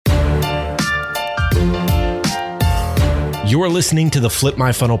You're listening to the Flip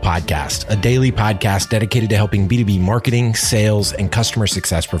My Funnel podcast, a daily podcast dedicated to helping B2B marketing, sales, and customer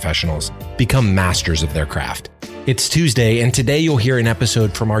success professionals become masters of their craft. It's Tuesday, and today you'll hear an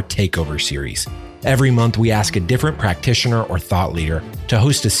episode from our Takeover series. Every month, we ask a different practitioner or thought leader to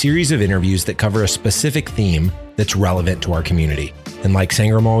host a series of interviews that cover a specific theme that's relevant to our community. And like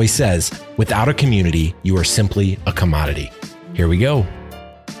Sangram always says, without a community, you are simply a commodity. Here we go.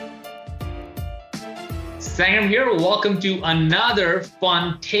 Sangram here. Welcome to another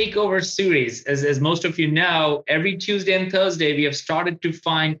fun Takeover series. As most of you know, every Tuesday and Thursday, we have started to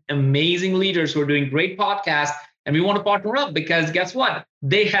find amazing leaders who are doing great podcasts, and we want to partner up because guess what?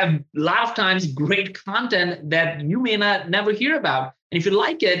 They have a lot of times great content that you may never hear about. And if you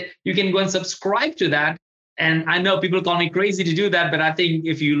like it, you can go and subscribe to that. And I know people call me crazy to do that, but I think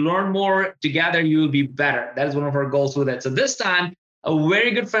if you learn more together, you will be better. That is one of our goals with it. So this time, a very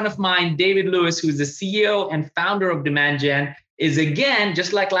good friend of mine, David Lewis, who is the CEO and founder of Demand Gen, is again,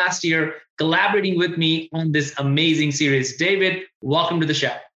 just like last year, collaborating with me on this amazing series. David, welcome to the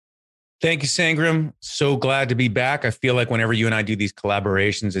show. Thank you, Sangram. So glad to be back. I feel like whenever you and I do these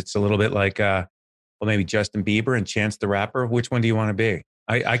collaborations, it's a little bit like, maybe Justin Bieber and Chance the Rapper. Which one do you want to be?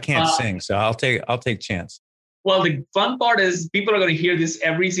 I can't sing, so I'll take Chance. Well, the fun part is people are going to hear this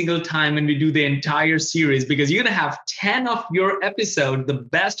every single time when we do the entire series, because you're going to have 10 of your episodes, the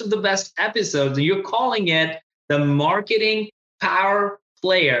best of the best episodes, and you're calling it the Marketing Power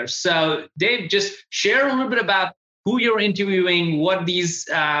Player. So Dave, just share a little bit about who you're interviewing, what these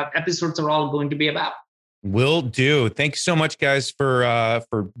episodes are all going to be about. Will do. Thanks so much, guys, for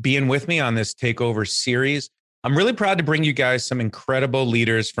being with me on this Takeover series. I'm really proud to bring you guys some incredible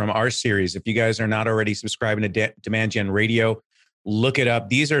leaders from our series. If you guys are not already subscribing to Demand Gen Radio, look it up.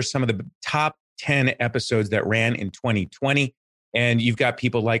 These are some of the top 10 episodes that ran in 2020. And you've got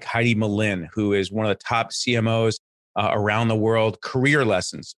people like Heidi Malin, who is one of the top CMOs around the world. Career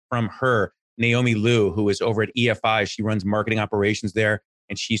lessons from her. Naomi Liu, who is over at EFI. She runs marketing operations there.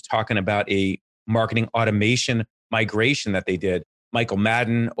 And she's talking about a marketing automation migration that they did. Michael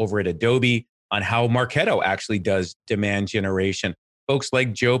Madden over at Adobe, on how Marketo actually does demand generation. Folks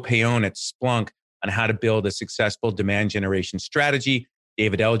like Joe Payon at Splunk on how to build a successful demand generation strategy.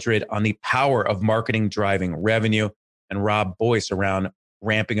 David Eldred on the power of marketing driving revenue. And Rob Boyce around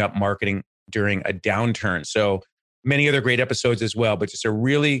ramping up marketing during a downturn. So many other great episodes as well, but just a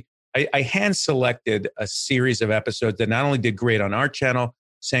really, I hand selected a series of episodes that not only did great on our channel,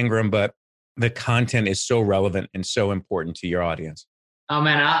 Sangram, but the content is so relevant and so important to your audience. Oh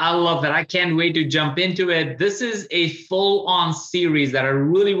man, I love that. I can't wait to jump into it. This is a full-on series that I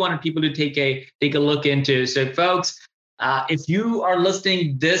really wanted people to take a look into. So folks, if you are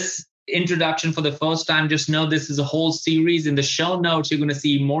listening this introduction for the first time, just know this is a whole series. In the show notes, you're going to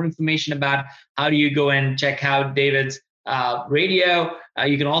see more information about how do you go and check out David's radio.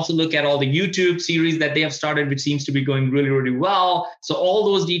 You can also look at all the YouTube series that they have started, which seems to be going really, really well. So all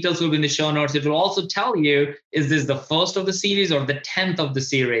those details will be in the show notes. It will also tell you, is this the first of the series or the 10th of the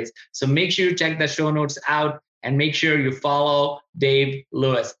series? So make sure you check the show notes out and make sure you follow Dave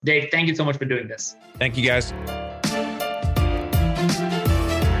Lewis. Dave, thank you so much for doing this. Thank you, guys.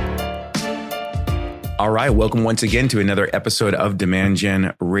 All right. Welcome once again to another episode of Demand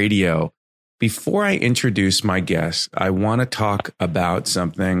Gen Radio. Before I introduce my guest, I want to talk about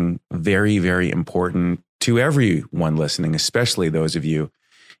something very, very important to everyone listening, especially those of you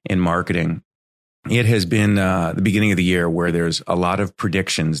in marketing. It has been the beginning of the year where there's a lot of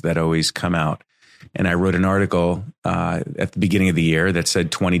predictions that always come out. And I wrote an article at the beginning of the year that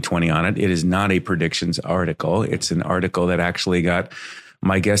said 2020 on it. It is not a predictions article. It's an article that actually got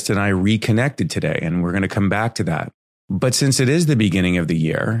my guest and I reconnected today, and we're going to come back to that. But since it is the beginning of the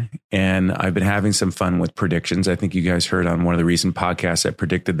year and I've been having some fun with predictions, I think you guys heard on one of the recent podcasts I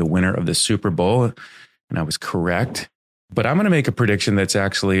predicted the winner of the Super Bowl, and I was correct. But I'm going to make a prediction that's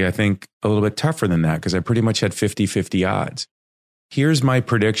actually, I think, a little bit tougher than that because I pretty much had 50-50 odds. Here's my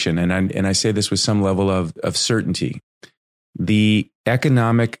prediction, and I say this with some level of certainty. The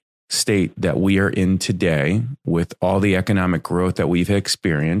economic state that we are in today, with all the economic growth that we've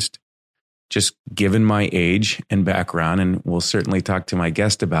experienced, just given my age and background, and we'll certainly talk to my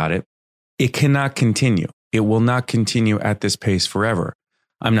guest about it, it cannot continue. It will not continue at this pace forever.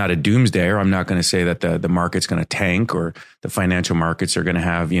 I'm not a doomsdayer. I'm not going to say that the market's going to tank or the financial markets are going to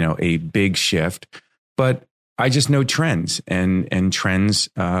have, a big shift, but I just know trends and trends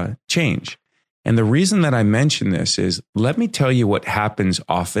change. And the reason that I mention this is, let me tell you what happens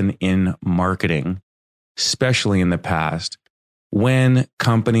often in marketing, especially in the past, when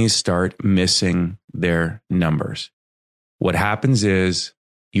companies start missing their numbers. What happens is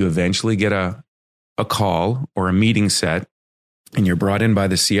you eventually get a call or a meeting set and you're brought in by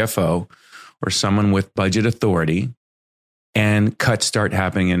the CFO or someone with budget authority, and cuts start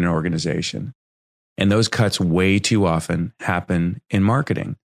happening in an organization. And those cuts way too often happen in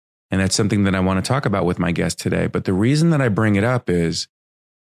marketing. And that's something that I want to talk about with my guest today. But the reason that I bring it up is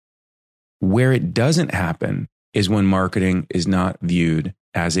where it doesn't happen is when marketing is not viewed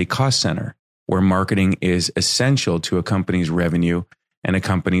as a cost center, where marketing is essential to a company's revenue and a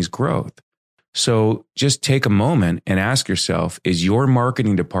company's growth. So just take a moment and ask yourself, is your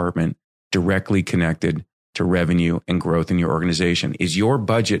marketing department directly connected to revenue and growth in your organization? Is your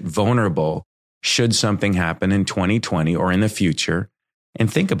budget vulnerable should something happen in 2020 or in the future?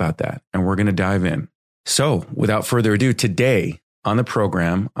 And think about that. And we're going to dive in. So without further ado, today on the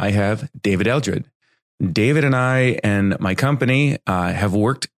program, I have David Eldred. David and I and my company have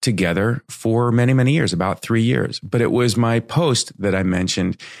worked together for many, many years, about 3 years. But it was my post that I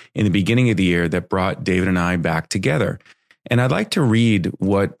mentioned in the beginning of the year that brought David and I back together. And I'd like to read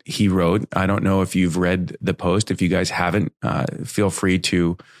what he wrote. I don't know if you've read the post. If you guys haven't, feel free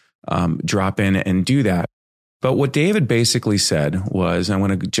to drop in and do that. But what David basically said was, I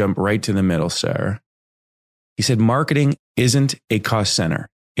want to jump right to the middle, sir. He said, marketing isn't a cost center.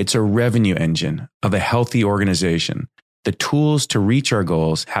 It's a revenue engine of a healthy organization. The tools to reach our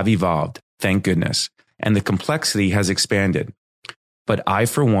goals have evolved, thank goodness, and the complexity has expanded. But I,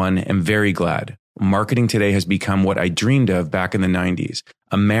 for one, am very glad. Marketing today has become what I dreamed of back in the 90s,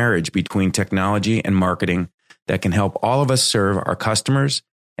 a marriage between technology and marketing that can help all of us serve our customers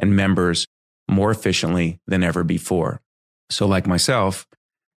and members more efficiently than ever before. So like myself,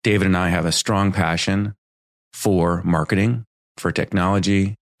 David and I have a strong passion for marketing, for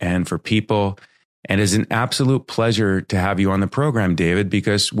technology, and for people. And it's an absolute pleasure to have you on the program, David,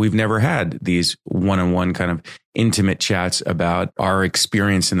 because we've never had these one-on-one kind of intimate chats about our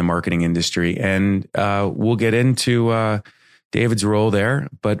experience in the marketing industry. And we'll get into David's role there.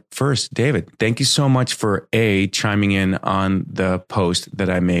 But first, David, thank you so much for chiming in on the post that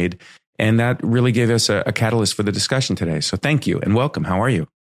I made. And that really gave us a catalyst for the discussion today. So thank you and welcome. How are you?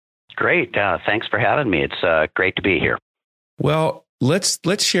 Great. Thanks for having me. It's great to be here. Well,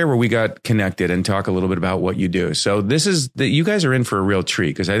 let's share where we got connected and talk a little bit about what you do. So this is that you guys are in for a real treat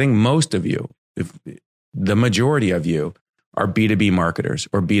because I think most of you, if the majority of you, are B2B marketers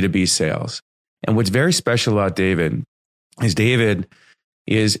or B2B sales. And what's very special about David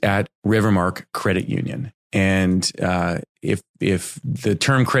is at Rivermark Credit Union. And if the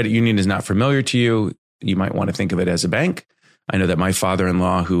term credit union is not familiar to you, you might want to think of it as a bank. I know that my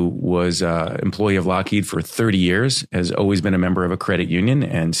father-in-law, who was an employee of Lockheed for 30 years, has always been a member of a credit union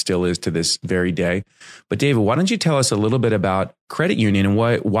and still is to this very day. But David, why don't you tell us a little bit about credit union and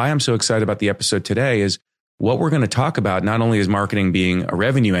why I'm so excited about the episode today is what we're going to talk about. Not only is marketing being a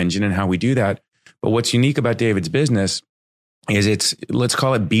revenue engine and how we do that, but what's unique about David's business is it's, let's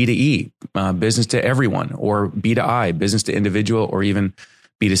call it B2E, business to everyone, or B2I, business to individual, or even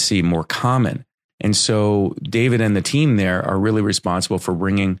B2C, more common. And so David and the team there are really responsible for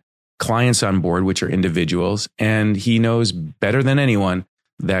bringing clients on board, which are individuals. And he knows better than anyone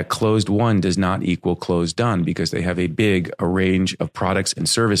that closed won does not equal closed done because they have a range of products and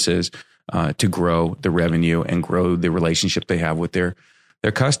services to grow the revenue and grow the relationship they have with their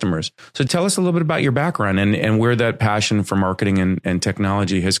customers. So tell us a little bit about your background and where that passion for marketing and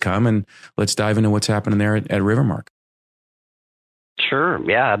technology has come. And let's dive into what's happening there at Rivermark. Sure.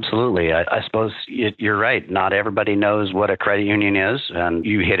 Yeah, absolutely. I suppose you're right. Not everybody knows what a credit union is, and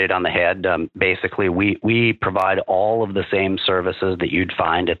you hit it on the head. Basically, we provide all of the same services that you'd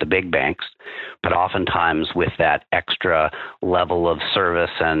find at the big banks, but oftentimes with that extra level of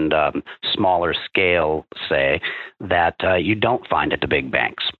service and smaller scale, say, that you don't find at the big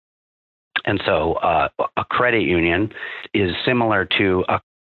banks. And so a credit union is similar to a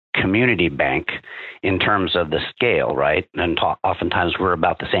community bank in terms of the scale, right? And oftentimes we're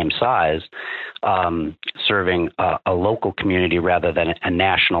about the same size, serving a local community rather than a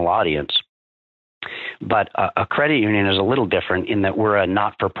national audience. But a credit union is a little different in that we're a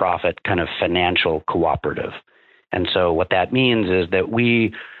not-for-profit kind of financial cooperative. And so what that means is that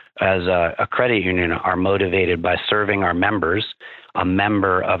we, as a credit union, are motivated by serving our members. A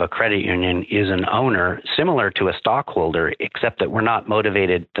member of a credit union is an owner similar to a stockholder, except that we're not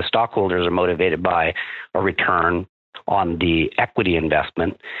motivated. The stockholders are motivated by a return on the equity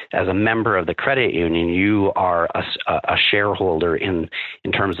investment. As a member of the credit union, you are a shareholder in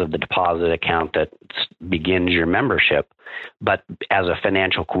terms of the deposit account that begins your membership. But as a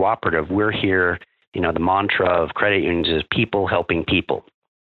financial cooperative, we're here, the mantra of credit unions is people helping people.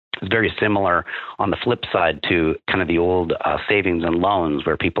 It's very similar on the flip side to kind of the old savings and loans,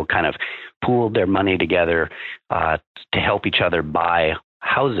 where people kind of pooled their money together to help each other buy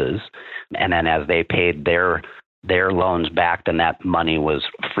houses. And then as they paid their loans back, then that money was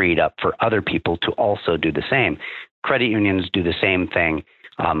freed up for other people to also do the same. Credit unions do the same thing,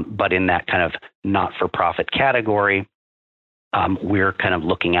 but in that kind of not-for-profit category, we're kind of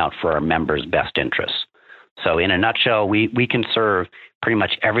looking out for our members' best interests. So in a nutshell, we can serve pretty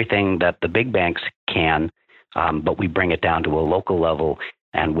much everything that the big banks can, but we bring it down to a local level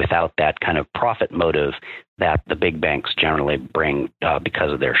and without that kind of profit motive that the big banks generally bring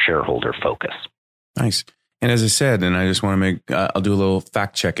because of their shareholder focus. Nice. And as I said, and I just want to I'll do a little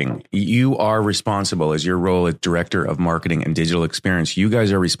fact checking. You are responsible, as your role as Director of Marketing and Digital Experience, you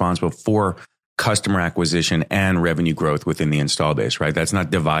guys are responsible for customer acquisition and revenue growth within the install base, right? That's not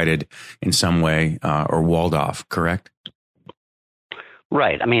divided in some way or walled off, correct?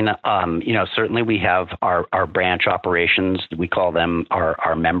 Right. I mean, certainly we have our branch operations. We call them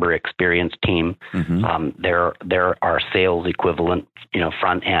our member experience team. Mm-hmm. They're our sales equivalent,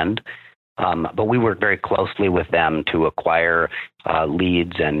 front end. But we work very closely with them to acquire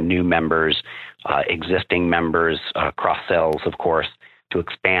leads and new members, existing members, cross sells, of course, to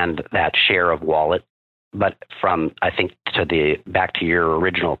expand that share of wallet. But from, I think, back to your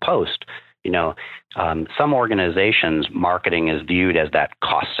original post, some organizations, marketing is viewed as that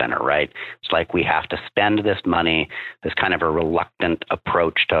cost center, right? It's like we have to spend this money, this kind of a reluctant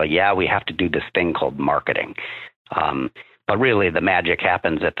approach to, we have to do this thing called marketing. But really, the magic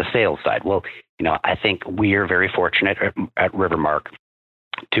happens at the sales side. Well, I think we are very fortunate at Rivermark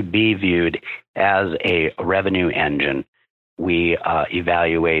to be viewed as a revenue engine. We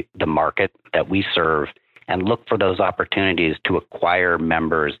evaluate the market that we serve and look for those opportunities to acquire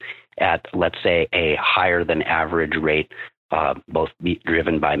members at, let's say, a higher than average rate, both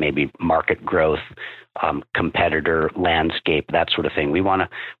driven by maybe market growth, competitor landscape, that sort of thing. We want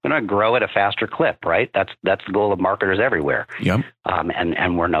to grow at a faster clip, right? That's the goal of marketers everywhere. Yep.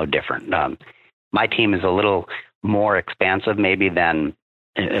 And we're no different. My team is a little more expansive, maybe than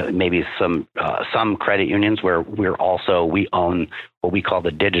maybe some credit unions, where we own what we call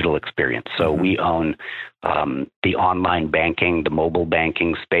the digital experience. So we own the online banking, the mobile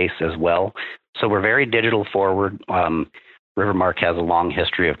banking space as well. So we're very digital forward. Rivermark has a long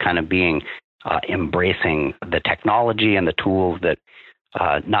history of kind of being embracing the technology and the tools that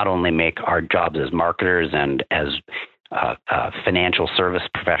not only make our jobs as marketers and as financial service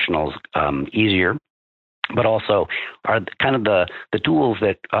professionals easier, but also are kind of the tools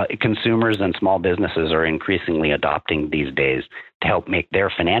that consumers and small businesses are increasingly adopting these days to help make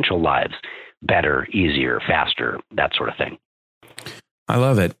their financial lives better, easier, faster, that sort of thing. I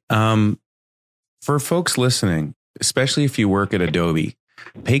love it. For folks listening, especially if you work at Adobe,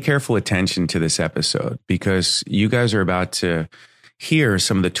 pay careful attention to this episode, because you guys are about to hear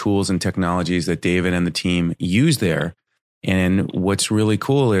some of the tools and technologies that David and the team use there. And what's really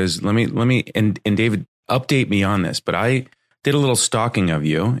cool is, let me and David, update me on this, but I did a little stalking of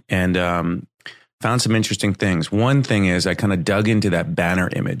you and found some interesting things. One thing is, I kind of dug into that banner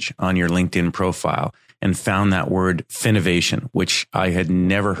image on your LinkedIn profile and found that word Finovation, which I had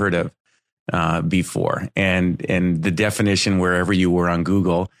never heard of before. And the definition, wherever you were on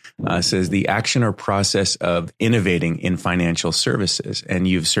Google, says the action or process of innovating in financial services. And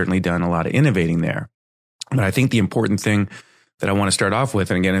you've certainly done a lot of innovating there. But I think the important thing that I want to start off with,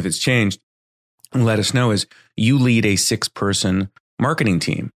 and again, if it's changed, let us know, is you lead a 6-person marketing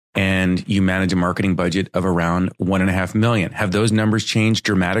team and you manage a marketing budget of around $1.5 million. Have those numbers changed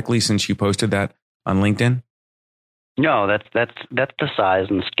dramatically since you posted that on LinkedIn? No, that's the size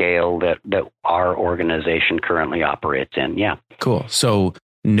and scale that our organization currently operates in. Yeah. Cool. So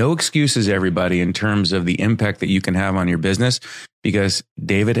no excuses, everybody, in terms of the impact that you can have on your business, because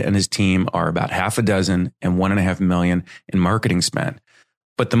David and his team are about half a dozen and $1.5 million in marketing spend.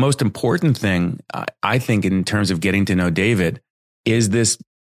 But the most important thing, I think, in terms of getting to know David, is this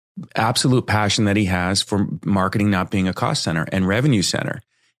absolute passion that he has for marketing not being a cost center and revenue center.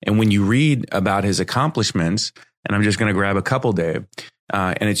 And when you read about his accomplishments, and I'm just going to grab a couple, Dave,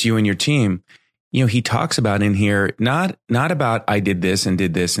 and it's you and your team, he talks about in here, not about I did this and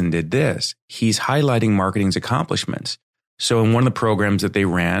did this and did this. He's highlighting marketing's accomplishments. So in one of the programs that they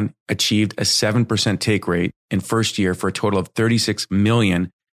ran, achieved a 7% take rate in first year for a total of $36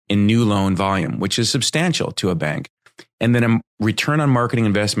 million in new loan volume, which is substantial to a bank. And then a return on marketing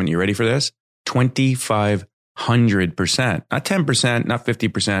investment, you ready for this? 2,500%, not 10%, not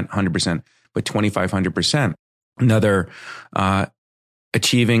 50%, 100%, but 2,500%. Another,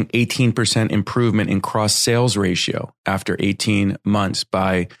 achieving 18% improvement in cross sales ratio after 18 months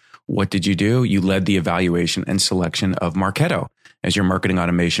by what did you do? You led the evaluation and selection of Marketo as your marketing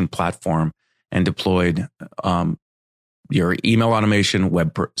automation platform and deployed your email automation,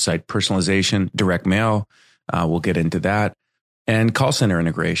 website personalization, direct mail. We'll get into that, and call center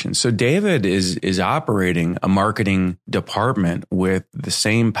integration. So David is operating a marketing department with the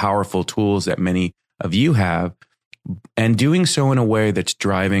same powerful tools that many of you have, and doing so in a way that's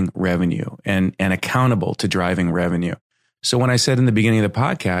driving revenue and accountable to driving revenue. So when I said in the beginning of the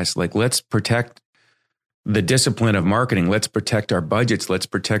podcast, like, let's protect the discipline of marketing, let's protect our budgets, let's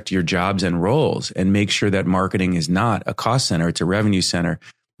protect your jobs and roles, and make sure that marketing is not a cost center, it's a revenue center.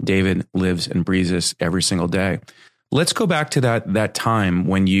 David lives and breathes this every single day. Let's go back to that time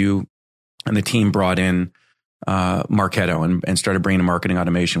when you and the team brought in Marketo and started bringing marketing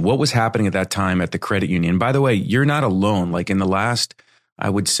automation. What was happening at that time at the credit union? By the way, you're not alone. Like, in the last,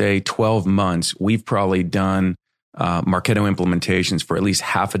 I would say 12 months, we've probably done Marketo implementations for at least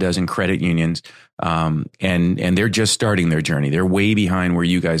half a dozen credit unions. And they're just starting their journey. They're way behind where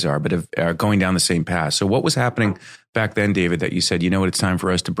you guys are, but are going down the same path. So what was happening back then, David, that you said, you know what, it's time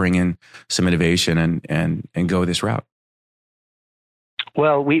for us to bring in some innovation and go this route?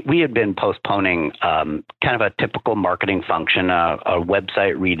 Well, we had been postponing kind of a typical marketing function, a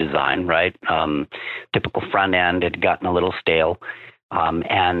website redesign, right? Typical front end had gotten a little stale.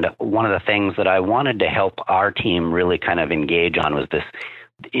 And one of the things that I wanted to help our team really kind of engage on was this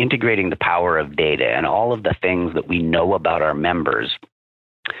integrating the power of data and all of the things that we know about our members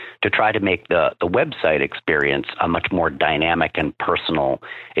to try to make the website experience a much more dynamic and personal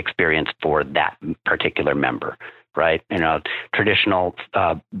experience for that particular member. Right? You know, traditional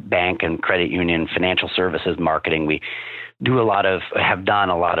bank and credit union financial services marketing, we have done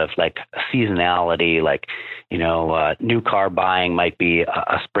a lot of like seasonality, like, you know, new car buying might be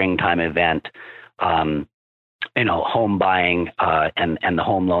a springtime event. You know, home buying and the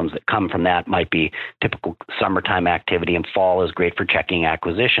home loans that come from that might be typical summertime activity, and fall is great for checking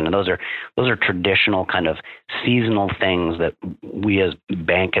acquisition. And those are traditional kind of seasonal things that we as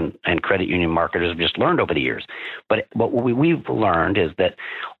bank and credit union marketers have just learned over the years. But what we've learned is that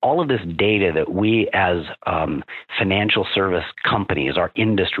all of this data that we as financial service companies, our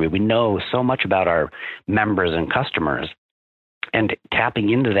industry, we know so much about our members and customers. And tapping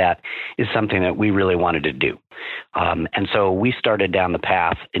into that is something that we really wanted to do. And so we started down the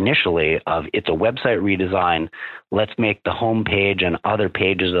path initially of it's a website redesign. Let's make the homepage and other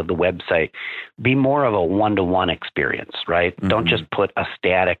pages of the website be more of a one-to-one experience, right? Mm-hmm. Don't just put a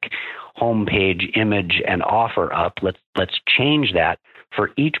static homepage image and offer up. Let's change that for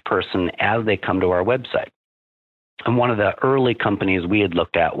each person as they come to our website. And one of the early companies we had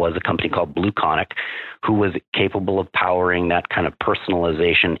looked at was a company called BlueConic, who was capable of powering that kind of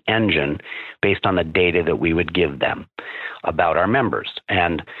personalization engine based on the data that we would give them about our members.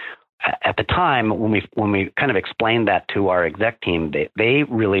 And at the time, when we kind of explained that to our exec team, they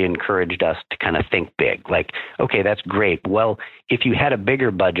really encouraged us to kind of think big. Like, okay, that's great. Well, if you had a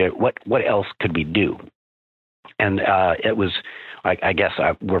bigger budget, what else could we do? And it was, I guess,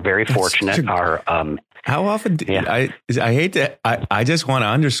 we're very fortunate. How often? Yeah. I hate to. I just want to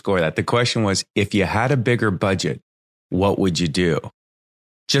underscore that the question was, if you had a bigger budget, what would you do?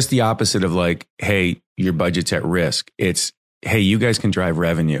 Just the opposite of like, hey, your budget's at risk. It's, hey, you guys can drive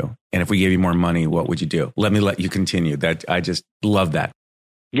revenue, and if we gave you more money, what would you do? Let me let you continue. That I just love that.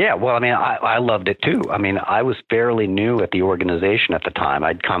 Yeah, well, I mean, I loved it too. I mean, I was fairly new at the organization at the time.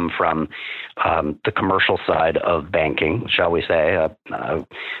 I'd come from the commercial side of banking, shall we say. I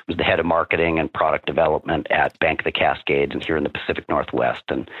was the head of marketing and product development at Bank of the Cascades and here in the Pacific Northwest.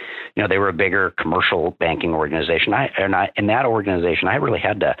 And, you know, they were a bigger commercial banking organization. In that organization, I really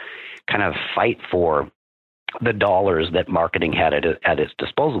had to kind of fight for the dollars that marketing had at its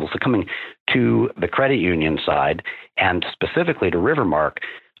disposal. So coming to the credit union side and specifically to Rivermark,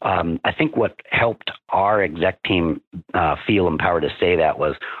 I think what helped our exec team feel empowered to say that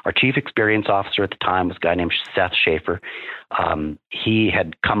was our chief experience officer at the time was a guy named Seth Schaefer. He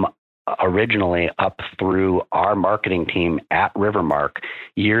had come originally up through our marketing team at Rivermark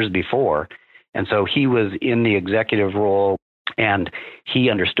years before. And so he was in the executive role, and he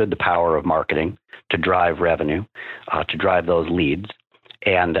understood the power of marketing to drive revenue, to drive those leads.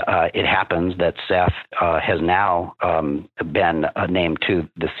 And it happens that Seth has now been named to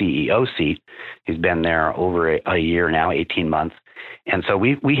the CEO seat. He's been there over a year now, 18 months. And so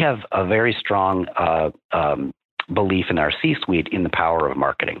we have a very strong belief in our C-suite in the power of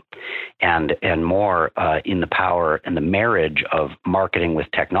marketing and more in the power and the marriage of marketing with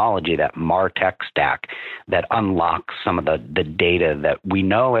technology, that MarTech stack that unlocks some of the data that we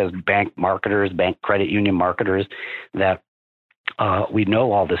know as bank marketers, bank credit union marketers, that we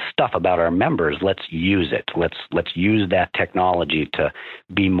know all this stuff about our members. Let's use it. Let's use that technology to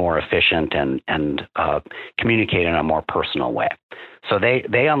be more efficient and communicate in a more personal way. So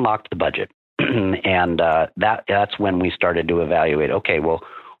they unlocked the budget, and that's when we started to evaluate. Okay, well,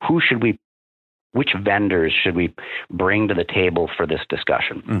 which vendors should we bring to the table for this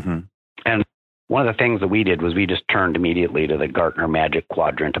discussion? Mm-hmm. And one of the things that we did was we just turned immediately to the Gartner Magic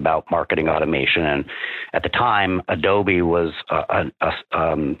Quadrant about marketing automation. And at the time, Adobe was,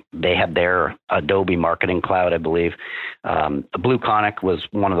 they had their Adobe Marketing Cloud, I believe. BlueConic was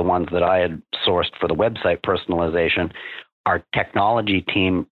one of the ones that I had sourced for the website personalization. Our technology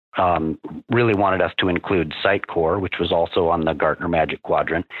team really wanted us to include Sitecore, which was also on the Gartner Magic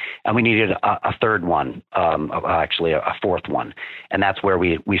Quadrant. And we needed a third one, actually a fourth one. And that's where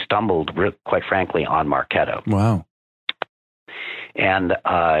we stumbled, quite frankly, on Marketo. Wow. And,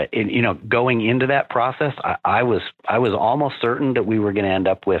 going into that process, I was almost certain that we were going to end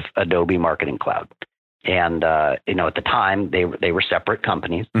up with Adobe Marketing Cloud. And, at the time, they were separate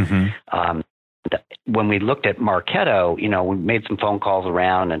companies. Mm-hmm. When we looked at Marketo, we made some phone calls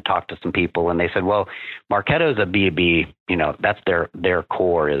around and talked to some people, and they said, well, Marketo is a B2B, that's their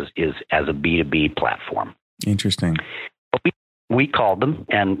core is as a B2B platform. Interesting. But we called them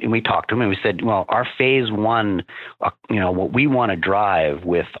and we talked to them and we said, well, our phase one, what we want to drive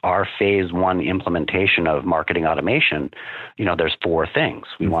with our phase one implementation of marketing automation, there's four things.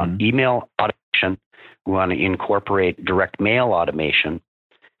 We mm-hmm. want email automation. We want to incorporate direct mail automation.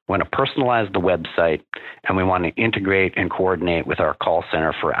 We want to personalize the website, and we want to integrate and coordinate with our call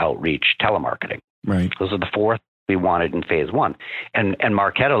center for outreach telemarketing. Right. Those are the four we wanted in phase one. And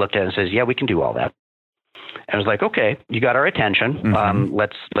Marketo looked at it and says, yeah, we can do all that. And I was like, okay, you got our attention. Mm-hmm.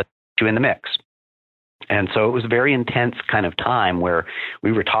 Let's put you in the mix. And so it was a very intense kind of time where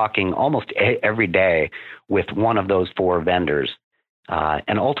we were talking almost every day with one of those four vendors.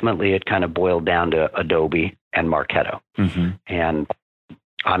 And ultimately, it kind of boiled down to Adobe and Marketo. Mm-hmm. And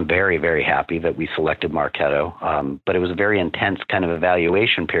I'm very, very happy that we selected Marketo, but it was a very intense kind of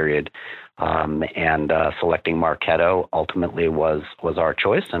evaluation period, and selecting Marketo ultimately was our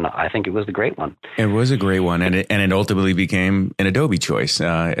choice, and I think it was the great one. It was a great one, and it ultimately became an Adobe choice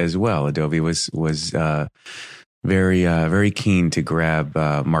as well. Adobe was very very keen to grab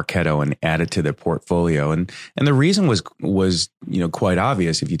Marketo and add it to their portfolio, and the reason was quite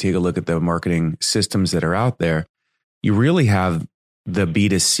obvious. If you take a look at the marketing systems that are out there, you really have the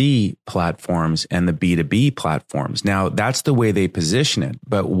B2C platforms and the B2B platforms. Now, that's the way they position it.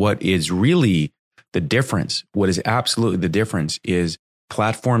 But what is really the difference, what is absolutely the difference, is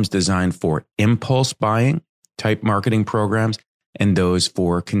platforms designed for impulse buying type marketing programs and those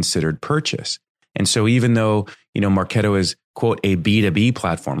for considered purchase. And so even though, Marketo is, quote, a B2B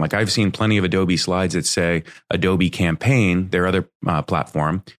platform, like I've seen plenty of Adobe slides that say Adobe Campaign, their other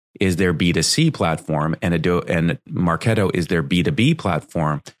platform, is their B2C platform, and Marketo is their B2B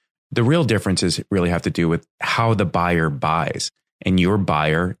platform. The real differences really have to do with how the buyer buys. And your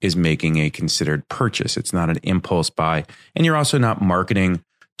buyer is making a considered purchase. It's not an impulse buy. And you're also not marketing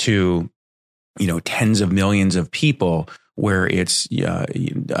to, tens of millions of people where it's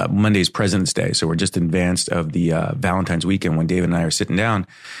Monday's President's Day. So we're just in advance of the Valentine's weekend when David and I are sitting down.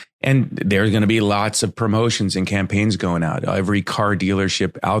 And there's going to be lots of promotions and campaigns going out. Every car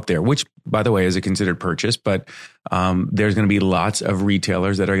dealership out there, which, by the way, is a considered purchase, but there's going to be lots of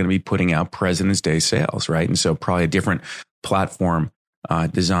retailers that are going to be putting out President's Day sales, right? And so probably a different platform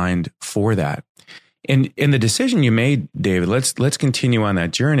designed for that. And the decision you made, David, let's continue on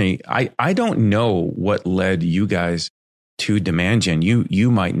that journey. I don't know what led you guys to Demand Gen. You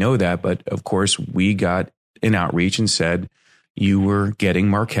might know that, but of course we got an outreach and said you were getting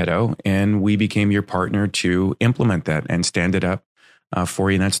Marketo, and we became your partner to implement that and stand it up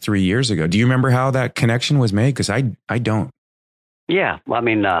for you. And that's 3 years ago. Do you remember how that connection was made? Because I don't. Yeah, well, I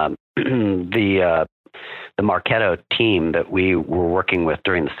mean, the Marketo team that we were working with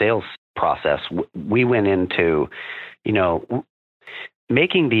during the sales process, we went into,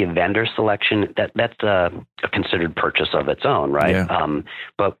 making the vendor selection, that's a considered purchase of its own, right? Yeah.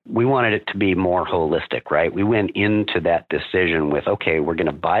 But we wanted it to be more holistic, right? We went into that decision with, okay, we're going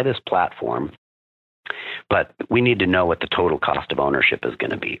to buy this platform, but we need to know what the total cost of ownership is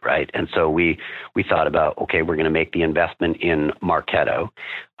going to be, right? And so we thought about, okay, we're going to make the investment in Marketo.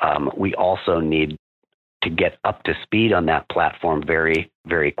 We also need to get up to speed on that platform very,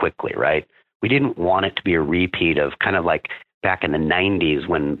 very quickly, right? We didn't want it to be a repeat of kind of like back in the 90s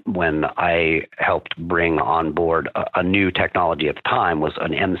when I helped bring on board a new technology at the time was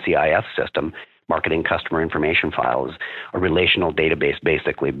an MCIF system, Marketing Customer Information Files, a relational database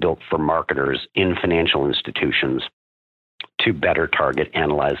basically built for marketers in financial institutions to better target,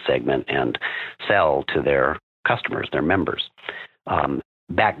 analyze, segment, and sell to their customers, their members.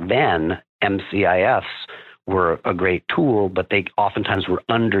 Back then, MCIFs were a great tool, but they oftentimes were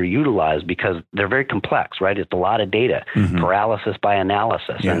underutilized because they're very complex, right? It's a lot of data, paralysis by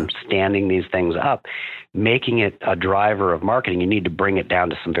analysis, and standing these things up, making it a driver of marketing. You need to bring it down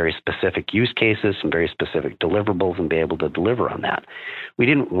to some very specific use cases, some very specific deliverables, and be able to deliver on that. We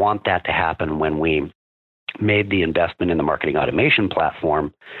didn't want that to happen when we made the investment in the marketing automation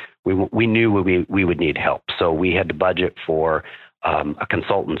platform. We knew we would need help. So we had to budget for a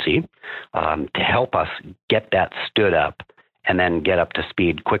consultancy to help us get that stood up and then get up to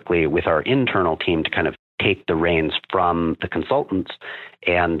speed quickly with our internal team to kind of take the reins from the consultants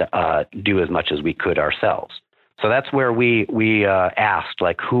and do as much as we could ourselves. So that's where we asked,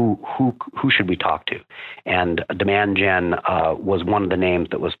 like, who should we talk to? And Demand Gen was one of the names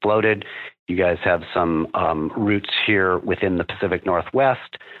that was floated. You guys have some roots here within the Pacific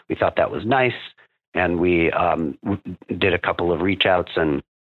Northwest. We thought that was nice. And we did a couple of reach outs, and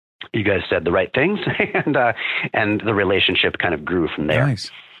you guys said the right things, and the relationship kind of grew from there. Nice.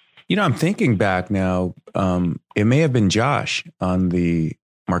 You know, I'm thinking back now, it may have been Josh on the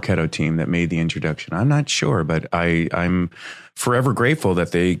Marketo team that made the introduction. I'm not sure, but I'm forever grateful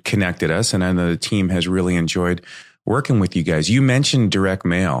that they connected us, and I know the team has really enjoyed working with you guys. You mentioned direct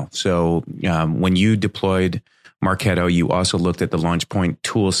mail. So when you deployed Marketo, you also looked at the LaunchPoint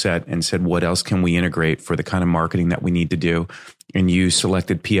tool set and said, what else can we integrate for the kind of marketing that we need to do? And you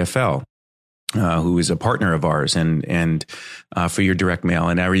selected PFL, who is a partner of ours, and for your direct mail.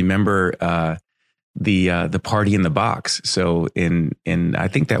 And I remember the party in the box. So in I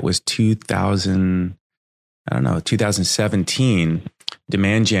think that was 2017,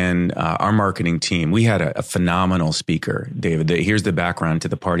 Demand Gen, our marketing team, we had a phenomenal speaker, David. Here's the background to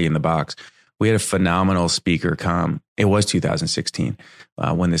the party in the box. We had a phenomenal speaker come. It was 2016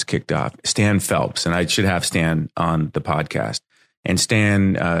 when this kicked off. Stan Phelps, and I should have Stan on the podcast. And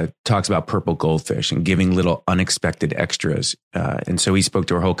Stan talks about purple goldfish and giving little unexpected extras. And so he spoke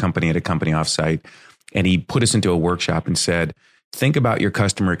to our whole company at a company offsite, and he put us into a workshop and said, think about your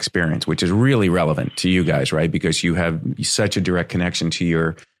customer experience, which is really relevant to you guys, right? Because you have such a direct connection to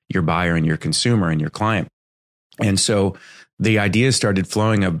your buyer and your consumer and your client. And so the ideas started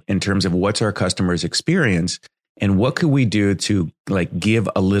flowing in terms of what's our customer's experience and what could we do to like give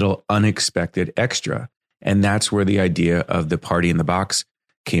a little unexpected extra. And that's where the idea of the party in the box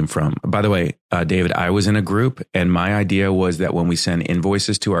came from. By the way, David, I was in a group, and my idea was that when we send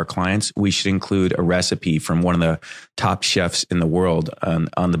invoices to our clients, we should include a recipe from one of the top chefs in the world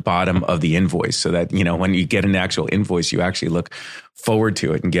on the bottom of the invoice, so that, you know, when you get an actual invoice, you actually look forward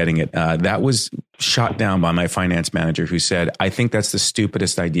to it and getting it. That was shot down by my finance manager, who said, I think that's the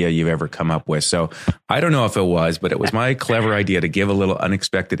stupidest idea you've ever come up with. So I don't know if it was, but it was my clever idea to give a little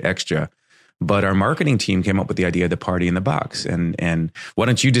unexpected extra. But our marketing team came up with the idea of the party in the box. And why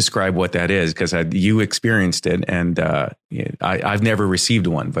don't you describe what that is? Because you experienced it, and I've never received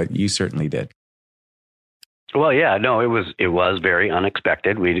one, but you certainly did. Well, yeah, no, it was very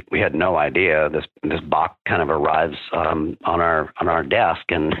unexpected. We had no idea this box kind of arrives on our desk,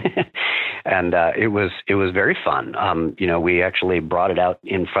 and and it was very fun. You know, we actually brought it out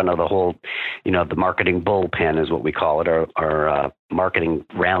in front of the whole, you know, the marketing bullpen is what we call it, our marketing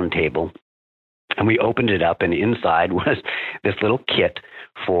roundtable. And we opened it up, and inside was this little kit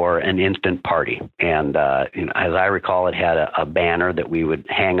for an instant party. And you know, as I recall, it had a banner that we would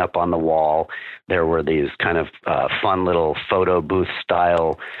hang up on the wall. There were these kind of fun little photo booth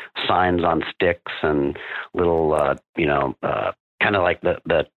style signs on sticks, and little kind of like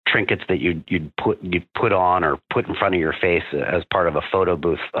the trinkets that you'd put on or put in front of your face as part of a photo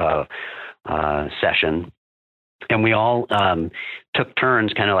booth session. And we all took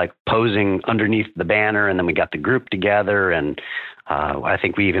turns kind of like posing underneath the banner, and then we got the group together, and I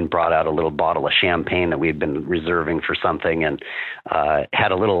think we even brought out a little bottle of champagne that we had been reserving for something, and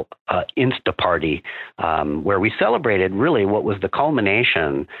had a little Insta party where we celebrated really what was the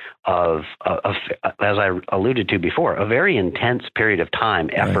culmination of, as I alluded to before, a very intense period of time,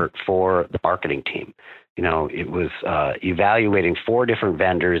 effort for the marketing team. You know, it was evaluating 4 different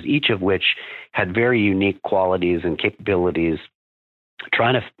vendors, each of which had very unique qualities and capabilities,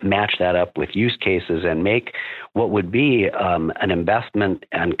 trying to match that up with use cases and make what would be an investment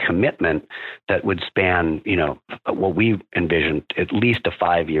and commitment that would span, you know, what we envisioned at least a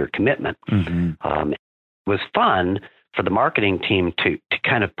 5-year commitment. Mm-hmm. It was fun for the marketing team to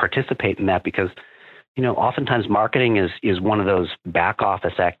kind of participate in that, because, you know, oftentimes marketing is one of those back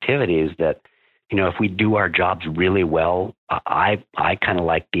office activities that if we do our jobs really well, I kind of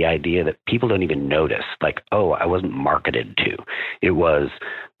like the idea that people don't even notice, like, oh, I wasn't marketed to. It was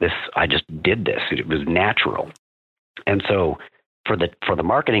this, I just did this. It was natural. And so for the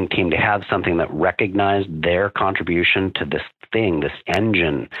marketing team to have something that recognized their contribution to this thing, this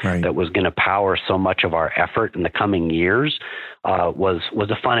engine that was going to power so much of our effort in the coming years, was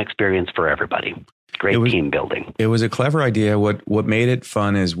a fun experience for everybody. Great team building. It was a clever idea. What made it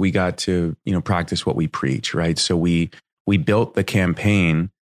fun is we got to, practice what we preach, right? So we built the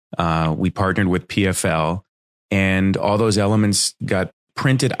campaign, we partnered with PFL, and all those elements got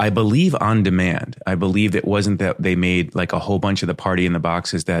printed, I believe, on demand. I believe it wasn't that they made like a whole bunch of the party in the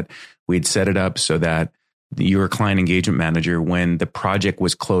boxes, that we'd set it up so that your client engagement manager, when the project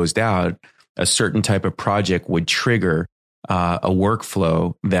was closed out, a certain type of project would trigger a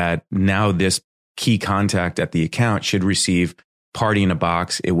workflow that now this key contact at the account should receive party in a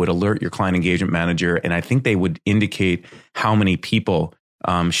box. It would alert your client engagement manager, and I think they would indicate how many people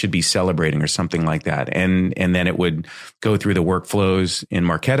should be celebrating or something like that. And then it would go through the workflows in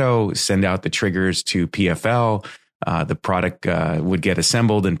Marketo, send out the triggers to PFL. The product would get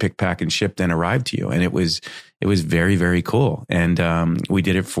assembled and picked, packed, and shipped and arrive to you. And it was very, very cool. And we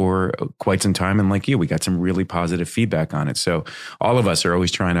did it for quite some time. And like you, we got some really positive feedback on it. So all of us are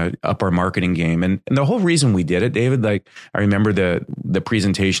always trying to up our marketing game. And the whole reason we did it, David, like I remember the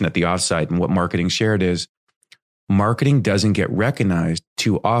presentation at the offsite, and what marketing shared is marketing doesn't get recognized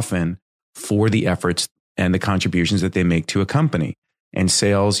too often for the efforts and the contributions that they make to a company. And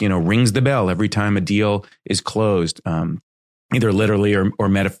sales, rings the bell every time a deal is closed, either literally or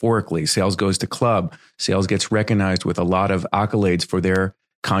metaphorically. Sales goes to club. Sales gets recognized with a lot of accolades for their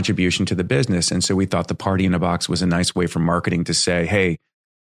contribution to the business. And so we thought the party in a box was a nice way for marketing to say, hey,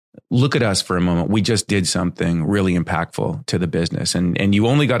 look at us for a moment. We just did something really impactful to the business. And you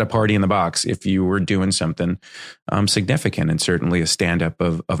only got a party in the box if you were doing something significant, and certainly a stand-up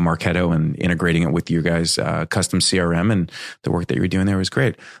of Marketo and integrating it with your guys' custom CRM, and the work that you were doing there was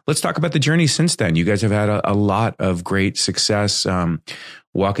great. Let's talk about the journey since then. You guys have had a lot of great success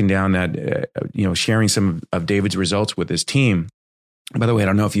walking down that, sharing some of David's results with his team. By the way, I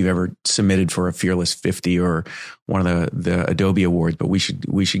don't know if you've ever submitted for a Fearless 50 or one of the Adobe Awards, but we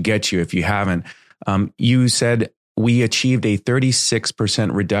should get you if you haven't. You said we achieved a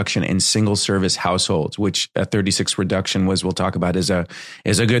 36% reduction in single service households, which a 36 reduction we'll talk about is a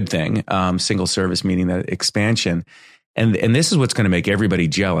good thing. Single service meaning that expansion. And this is what's going to make everybody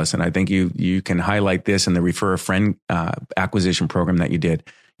jealous. And I think you can highlight this in the Refer a Friend acquisition program that you did.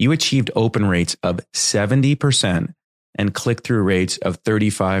 You achieved open rates of 70%. And click-through rates of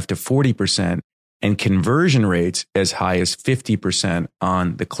 35 to 40%, and conversion rates as high as 50%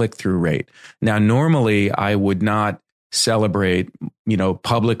 on the click-through rate. Now, normally I would not celebrate,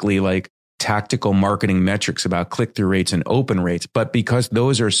 publicly like tactical marketing metrics about click-through rates and open rates, but because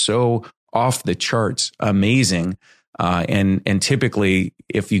those are so off the charts, amazing, and typically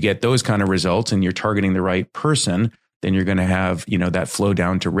if you get those kind of results and you're targeting the right person, then you're going to have, that flow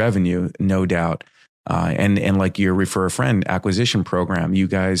down to revenue, no doubt. And like your Refer a Friend acquisition program, you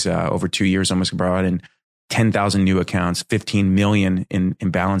guys over 2 years almost brought in 10,000 new accounts, 15 million in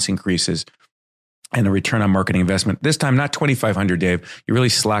balance increases, and a return on marketing investment. This time, not 2,500, Dave. You really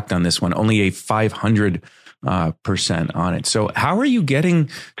slacked on this one. Only a 500% on it. So how are you getting?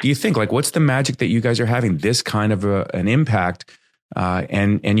 Do you think what's the magic that you guys are having this kind of an impact?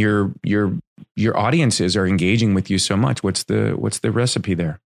 And your audiences are engaging with you so much. What's the recipe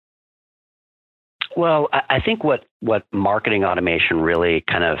there? Well, I think what marketing automation really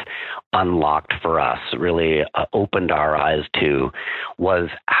kind of unlocked for us, really opened our eyes to, was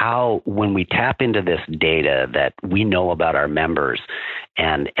how when we tap into this data that we know about our members,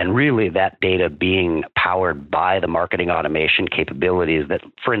 and really that data being powered by the marketing automation capabilities that,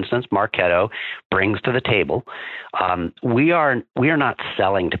 for instance, Marketo brings to the table, we are not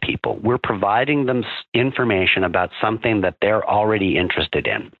selling to people. We're providing them information about something that they're already interested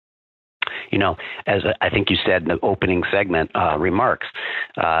in. As I think you said in the opening segment remarks,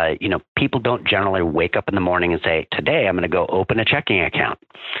 people don't generally wake up in the morning and say, today I'm going to go open a checking account.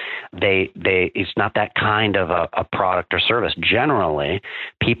 It's not that kind of a product or service. Generally,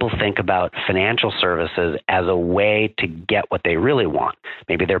 people think about financial services as a way to get what they really want.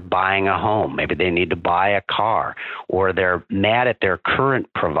 Maybe they're buying a home. Maybe they need to buy a car, or they're mad at their current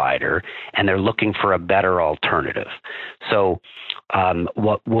provider and they're looking for a better alternative. So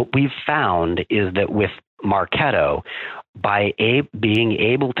what we've found is that with Marketo, by being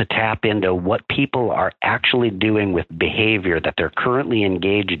able to tap into what people are actually doing with behavior that they're currently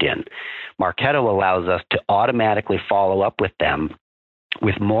engaged in, Marketo allows us to automatically follow up with them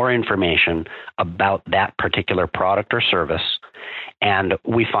with more information about that particular product or service. And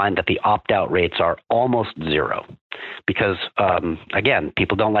we find that the opt-out rates are almost zero because, again,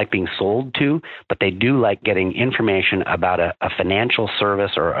 people don't like being sold to, but they do like getting information about a financial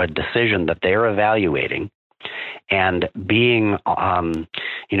service or a decision that they're evaluating. And being,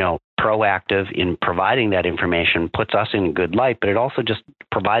 proactive in providing that information puts us in good light, but it also just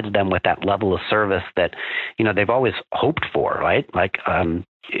provides them with that level of service that, they've always hoped for, right? Like,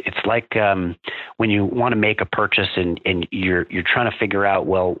 it's like when you want to make a purchase and you're trying to figure out,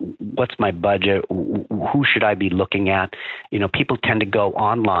 well, what's my budget? Who should I be looking at? People tend to go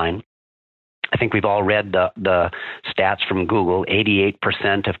online. I think we've all read the stats from Google.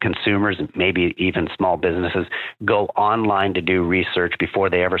 88% of consumers, maybe even small businesses, go online to do research before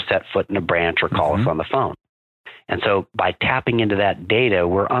they ever set foot in a branch or call us on the phone. And so by tapping into that data,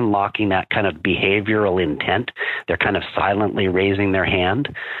 we're unlocking that kind of behavioral intent. They're kind of silently raising their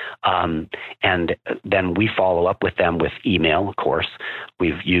hand. And then we follow up with them with email, of course.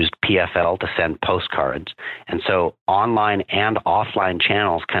 We've used PFL to send postcards. And so online and offline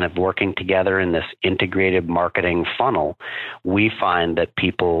channels kind of working together in this integrated marketing funnel, we find that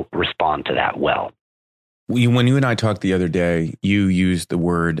people respond to that well. When you and I talked the other day, you used the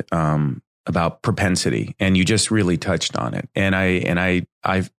word about propensity, and you just really touched on it. And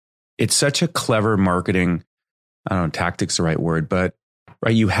I've it's such a clever marketing, I don't know, tactic's the right word, but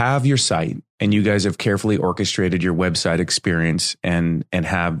right, you have your site and you guys have carefully orchestrated your website experience and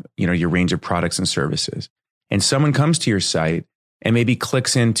have, your range of products and services. And someone comes to your site and maybe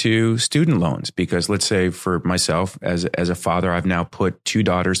clicks into student loans, because let's say for myself as a father, I've now put 2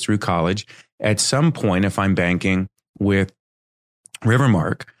 daughters through college. At some point, if I'm banking with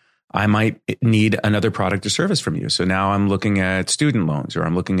Rivermark, I might need another product or service from you. So now I'm looking at student loans, or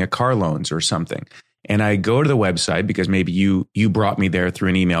I'm looking at car loans or something. And I go to the website because maybe you brought me there through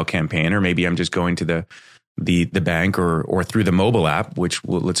an email campaign, or maybe I'm just going to the bank or through the mobile app, which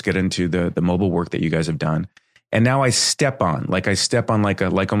let's get into the mobile work that you guys have done. And now I step on like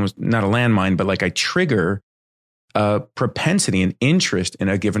almost not a landmine, but like I trigger a propensity and interest in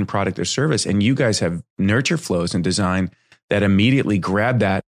a given product or service. And you guys have nurture flows and design that immediately grab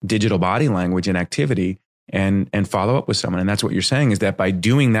that digital body language and activity and follow up with someone. And that's what you're saying, is that by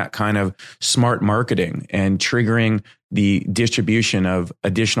doing that kind of smart marketing and triggering the distribution of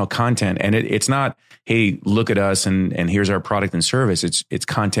additional content, and it's not, hey, look at us and here's our product and service. It's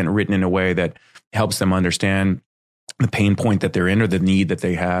content written in a way that helps them understand the pain point that they're in or the need that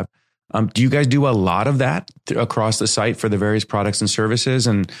they have. Do you guys do a lot of that across the site for the various products and services?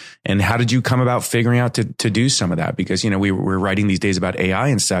 And how did you come about figuring out to do some of that? Because, we're writing these days about AI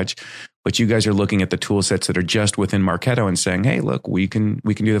and such, but you guys are looking at the tool sets that are just within Marketo and saying, hey, look, we can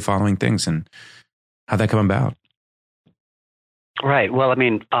do the following things. And how'd that come about? Right. Well, I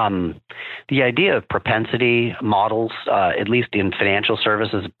mean, the idea of propensity models, at least in financial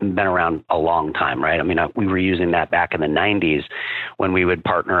services, has been around a long time, right? I mean, we were using that back in the 90s when we would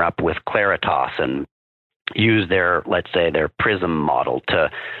partner up with Claritas and use their PRISM model to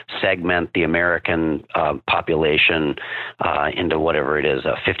segment the American population into whatever it is,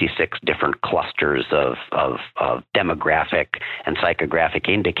 56 different clusters of demographic and psychographic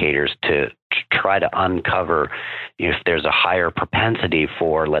indicators to try to uncover if there's a higher propensity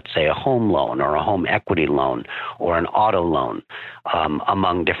for, let's say, a home loan or a home equity loan or an auto loan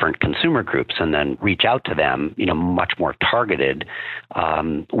among different consumer groups, and then reach out to them, much more targeted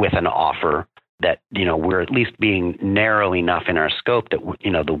with an offer that, we're at least being narrow enough in our scope that,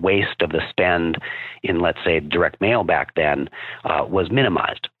 the waste of the spend in, let's say, direct mail back then was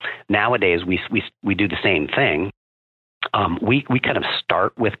minimized. Nowadays, we do the same thing. We kind of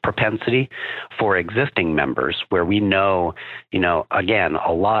start with propensity for existing members, where we know, again,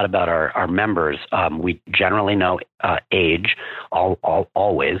 a lot about our members. We generally know age,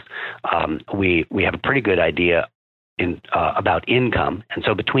 always. We have a pretty good idea about income. And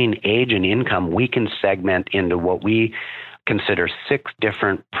so between age and income, we can segment into what we consider 6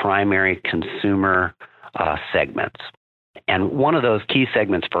 different primary consumer segments. And one of those key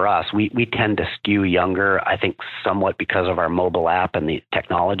segments for us, we tend to skew younger, I think somewhat because of our mobile app and the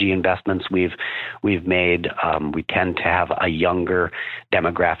technology investments we've made. We tend to have a younger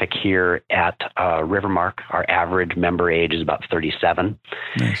demographic here at Rivermark. Our average member age is about 37.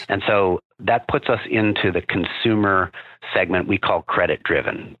 Nice. And so that puts us into the consumer segment we call credit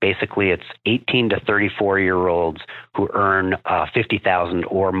driven. Basically, it's 18 to 34-year-olds who earn $50,000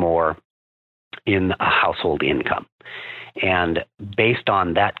 or more in a household income. And based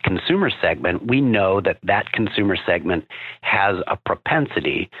on that consumer segment, we know that that consumer segment has a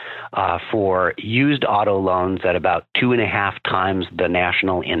propensity for used auto loans at about 2.5 times the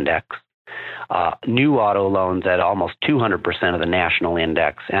national index, new auto loans at almost 200% of the national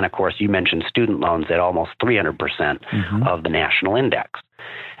index. And of course, you mentioned student loans at almost 300% of the national index.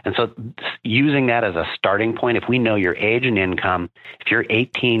 And so using that as a starting point, if we know your age and income, if you're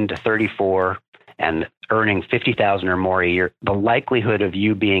 18 to 34 and earning $50,000 or more a year, the likelihood of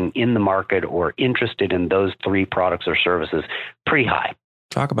you being in the market or interested in those 3 products or services, pretty high.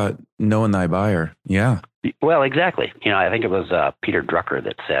 Talk about knowing thy buyer. Yeah. Well, exactly. I think it was Peter Drucker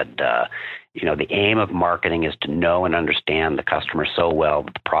that said, the aim of marketing is to know and understand the customer so well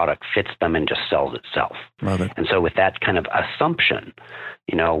that the product fits them and just sells itself. Love it. And so with that kind of assumption,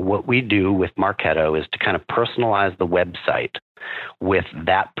 what we do with Marketo is to kind of personalize the website with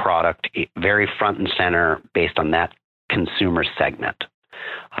that product very front and center based on that consumer segment.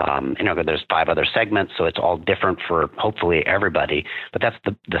 There's 5 other segments, so it's all different for hopefully everybody, but that's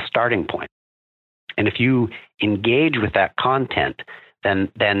the starting point. And if you engage with that content,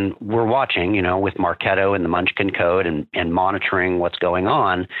 then we're watching, with Marketo and the Munchkin code and monitoring what's going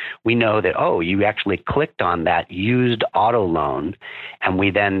on. We know that, you actually clicked on that used auto loan, and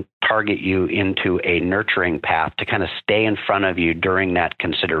we then target you into a nurturing path to kind of stay in front of you during that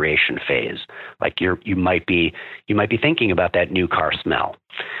consideration phase. Like you might be thinking about that new car smell.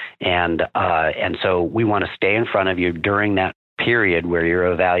 And so we want to stay in front of you during that period where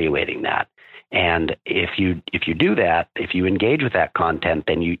you're evaluating that. And if you do that, if you engage with that content,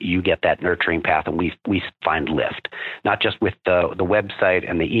 then you get that nurturing path, and we find lift, not just with the website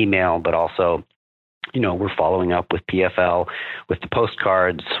and the email, but also, we're following up with PFL, with the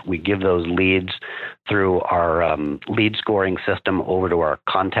postcards. We give those leads through our lead scoring system over to our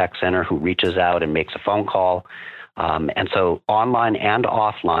contact center, who reaches out and makes a phone call. And so online and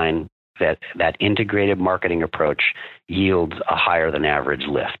offline, that integrated marketing approach yields a higher than average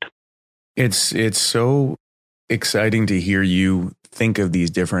lift. It's so exciting to hear you think of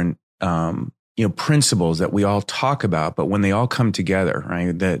these different principles that we all talk about, but when they all come together,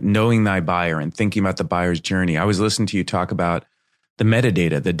 right? That knowing thy buyer and thinking about the buyer's journey. I was listening to you talk about the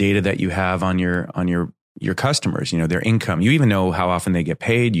metadata, the data that you have on your customers, their income. You even know how often they get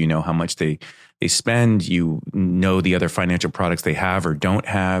paid. You know how much they spend. You know the other financial products they have or don't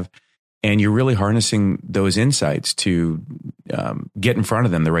have. And you're really harnessing those insights to get in front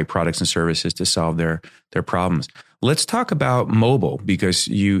of them the right products and services to solve their problems. Let's talk about mobile, because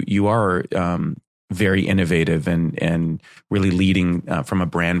you are very innovative and really leading from a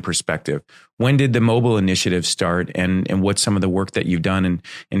brand perspective. When did the mobile initiative start, and what's some of the work that you've done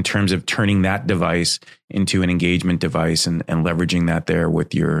in terms of turning that device into an engagement device and leveraging that there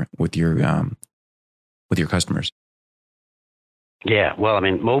with your customers? Yeah, well,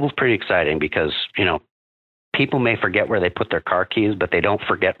 mobile's pretty exciting because, people may forget where they put their car keys, but they don't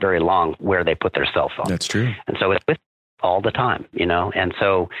forget very long where they put their cell phone. That's true. And so it's with all the time, And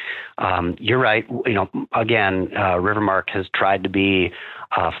so you're right. Again, Rivermark has tried to be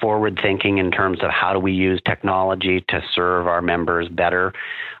forward thinking in terms of how do we use technology to serve our members better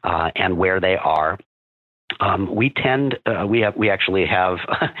and where they are. We actually have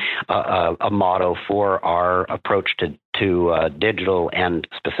a motto for our approach to digital and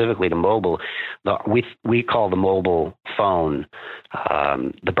specifically to mobile. We call the mobile phone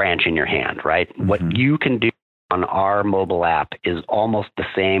the branch in your hand, right? Mm-hmm. What you can do on our mobile app is almost the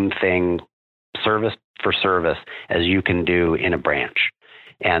same thing, service for service, as you can do in a branch.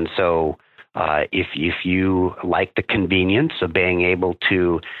 And so if you like the convenience of being able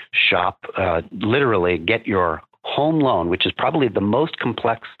to shop, literally get your home loan, which is probably the most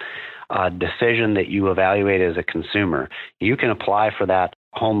complex decision that you evaluate as a consumer, you can apply for that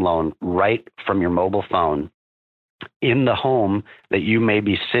home loan right from your mobile phone in the home that you may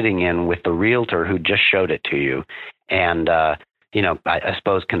be sitting in with the realtor who just showed it to you. And I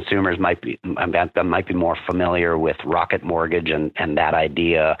suppose consumers might be more familiar with Rocket Mortgage and that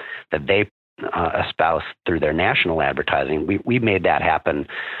idea that they espouse through their national advertising. We made that happen,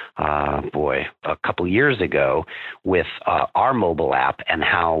 a couple of years ago with our mobile app and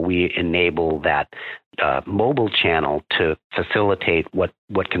how we enable that mobile channel to facilitate what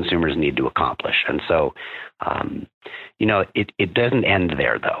consumers need to accomplish. And so, it doesn't end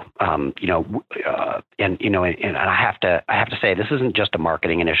there though. And I have to say, this isn't just a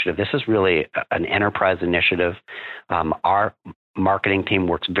marketing initiative. This is really an enterprise initiative. Our marketing team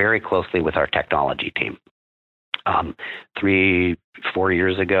works very closely with our technology team. 3-4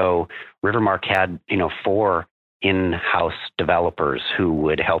 years ago, Rivermark had, 4 in-house developers who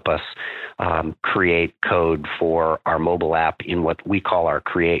would help us create code for our mobile app in what we call our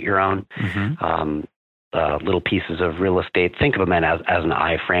create your own. Little pieces of real estate. Think of them as an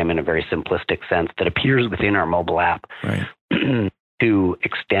iframe in a very simplistic sense that appears within our mobile app to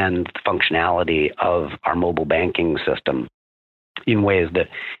extend the functionality of our mobile banking system in ways that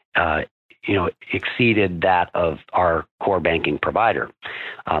exceeded that of our core banking provider.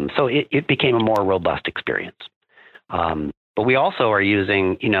 So it became a more robust experience. But we also are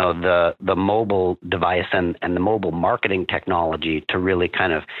using, the mobile device and the mobile marketing technology to really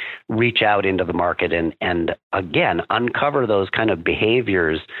kind of reach out into the market and again, uncover those kind of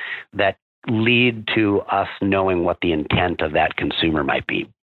behaviors that lead to us knowing what the intent of that consumer might be.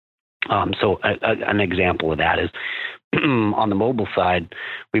 So an example of that is on the mobile side,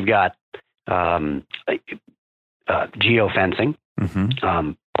 we've got geofencing,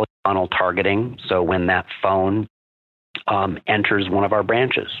 polygonal targeting. So when that phone enters one of our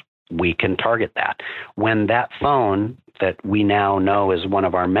branches, we can target that. When that phone that we now know is one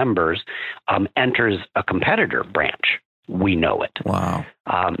of our members enters a competitor branch, we know it. Wow.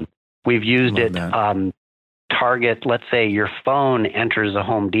 We've used it target, let's say your phone enters a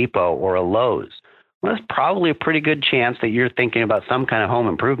Home Depot or a Lowe's. Well, there's probably a pretty good chance that you're thinking about some kind of home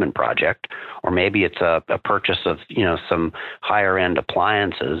improvement project, or maybe it's a purchase of, some higher end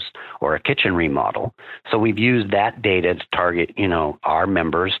appliances or a kitchen remodel. So we've used that data to target, our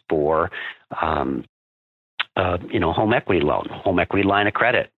members for, home equity loan, home equity line of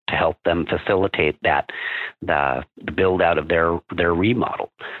credit to help them facilitate the build out of their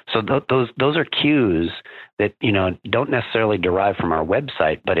remodel. So those are cues that, don't necessarily derive from our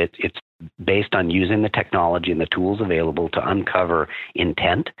website, but it's based on using the technology and the tools available to uncover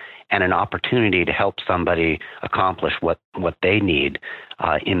intent and an opportunity to help somebody accomplish what they need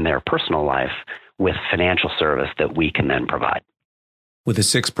in their personal life with financial service that we can then provide. With a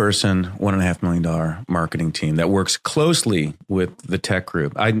 6-person, $1.5 million marketing team that works closely with the tech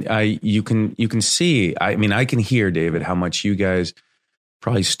group, you can see. I can hear, David, how much you guys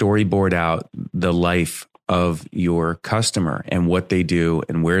probably storyboard out the life of your customer and what they do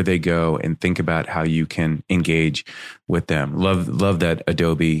and where they go, and think about how you can engage with them. Love that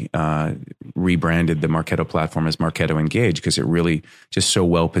Adobe rebranded the Marketo platform as Marketo Engage, because it really just so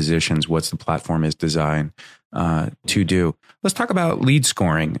well positions what the platform is designed to do. Let's talk about lead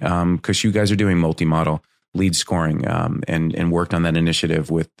scoring, because you guys are doing multi-model lead scoring and worked on that initiative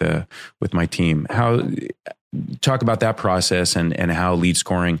with my team. Talk about that process and how lead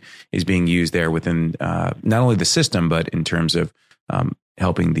scoring is being used there within not only the system, but in terms of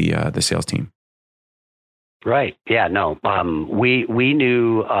helping the sales team. Right. Yeah, no, we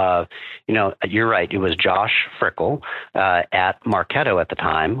knew, you're right. It was Josh Frickel at Marketo at the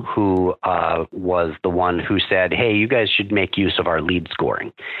time who was the one who said, hey, you guys should make use of our lead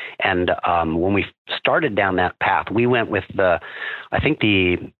scoring. And when we started down that path, we went with the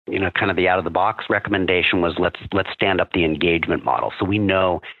kind of the out of the box recommendation was let's stand up the engagement model. So we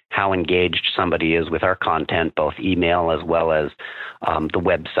know how engaged somebody is with our content, both email as well as the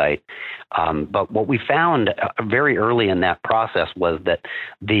website. But what we found very early in that process was that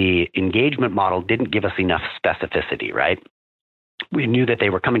the engagement model didn't give us enough specificity, right? We knew that they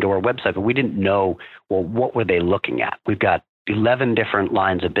were coming to our website, but we didn't know, well, what were they looking at? We've got 11 different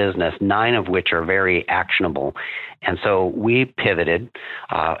lines of business, 9 of which are very actionable. And so we pivoted,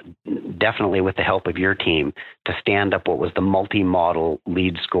 definitely with the help of your team, to stand up what was the multi-model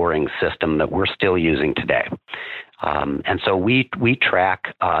lead scoring system that we're still using today. And so we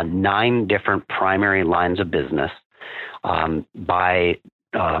track 9 different primary lines of business by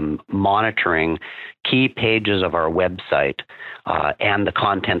monitoring key pages of our website and the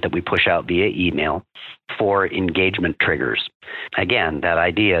content that we push out via email for engagement triggers. Again, that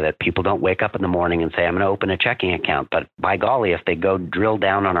idea that people don't wake up in the morning and say, I'm going to open a checking account. But by golly, if they go drill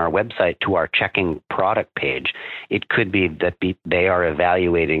down on our website to our checking product page, it could be that they are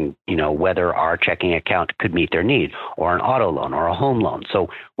evaluating, whether our checking account could meet their need, or an auto loan or a home loan. So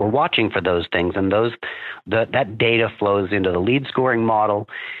we're watching for those things, and that data flows into the lead scoring model.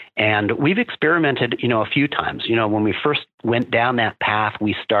 And we've experimented, a few times. When we first went down that path,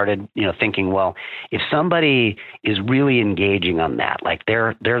 we started, thinking, well, if somebody is really engaging on that, like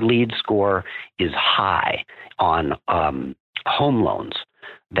their lead score is high on home loans,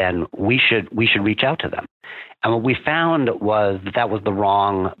 then we should reach out to them. And what we found was that was the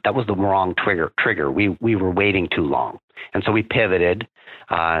wrong trigger. We were waiting too long, and so we pivoted.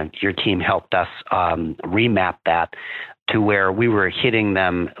 Your team helped us remap that to where we were hitting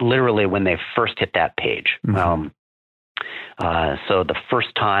them literally when they first hit that page. Mm-hmm. So the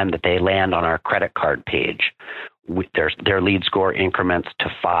first time that they land on our credit card page, their lead score increments to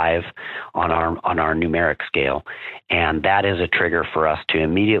 5 on our numeric scale, and that is a trigger for us to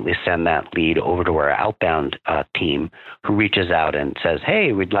immediately send that lead over to our outbound team, who reaches out and says,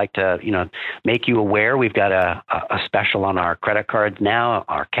 "Hey, we'd like to make you aware we've got a special on our credit cards now,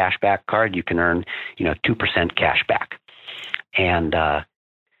 our cashback card. You can earn 2% cash back," and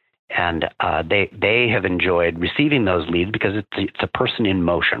they have enjoyed receiving those leads because it's a person in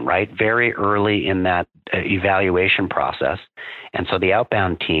motion, right? Very early in that evaluation process. And so the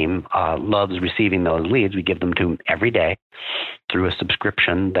outbound team loves receiving those leads. We give them to them every day through a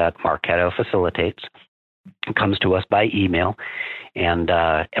subscription that Marketo facilitates. It comes to us by email, and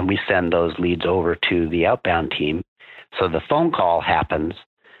we send those leads over to the outbound team. So the phone call happens,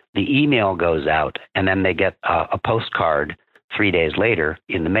 the email goes out, and then they get a postcard 3 days later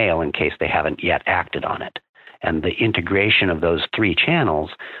in the mail in case they haven't yet acted on it. And the integration of those 3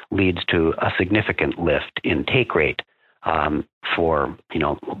 channels leads to a significant lift in take rate for,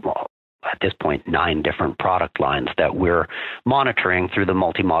 at this point, 9 different product lines that we're monitoring through the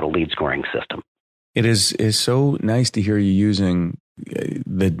multi-model lead scoring system. It is so nice to hear you using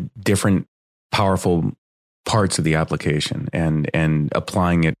the different powerful parts of the application and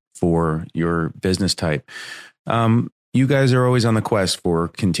applying it for your business type. You guys are always on the quest for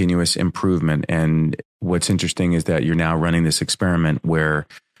continuous improvement. And what's interesting is that you're now running this experiment where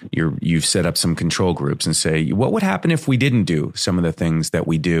you've set up some control groups and say, what would happen if we didn't do some of the things that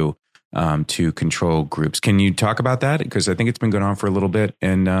we do to control groups? Can you talk about that? Because I think it's been going on for a little bit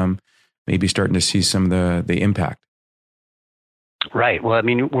and maybe starting to see some of the impact. Right. Well, I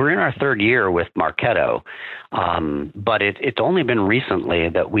mean, we're in our 3rd year with Marketo, but it's only been recently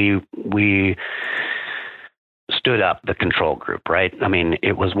that we stood up the control group, right? I mean,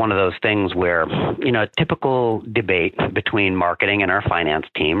 it was one of those things where, a typical debate between marketing and our finance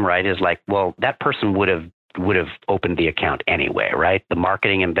team, right, is like, well, that person would have opened the account anyway, right? The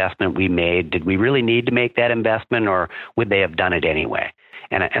marketing investment we made, did we really need to make that investment, or would they have done it anyway?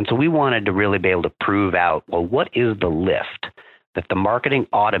 And so we wanted to really be able to prove out, well, what is the lift that the marketing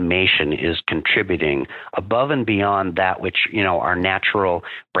automation is contributing above and beyond that which, our natural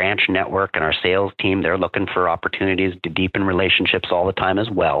branch network and our sales team, they're looking for opportunities to deepen relationships all the time as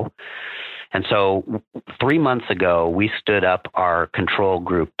well. And so 3 months ago, we stood up our control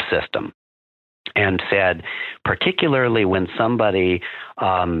group system and said, particularly when somebody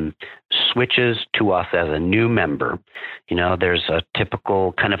switches to us as a new member, there's a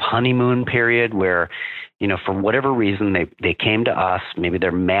typical kind of honeymoon period where, for whatever reason, they came to us, maybe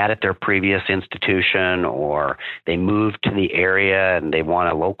they're mad at their previous institution, or they moved to the area and they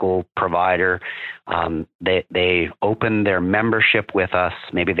want a local provider. They open their membership with us,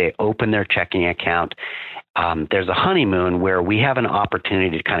 maybe they open their checking account. There's a honeymoon where we have an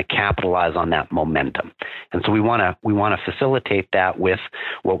opportunity to kind of capitalize on that momentum. And so we want to facilitate that with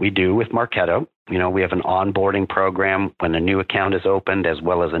what we do with Marketo. We have an onboarding program when a new account is opened, as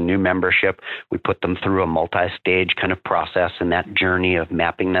well as a new membership. We put them through a multi-stage kind of process in that journey of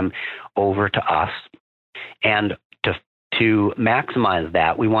mapping them over to us. And to maximize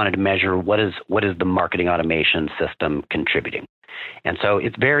that, we wanted to measure what is the marketing automation system contributing. And so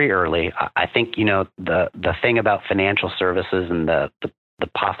it's very early. I think, the thing about financial services and the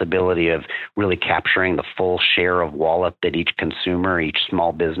possibility of really capturing the full share of wallet that each consumer, each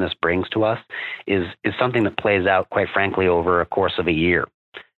small business brings to us is something that plays out, quite frankly, over a course of a year.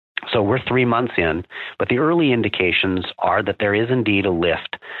 So we're 3 months in, but the early indications are that there is indeed a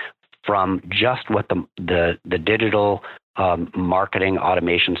lift from just what the digital marketing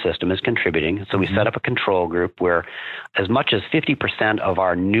automation system is contributing. So we set up a control group where as much as 50% of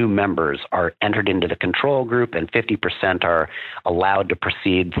our new members are entered into the control group and 50% are allowed to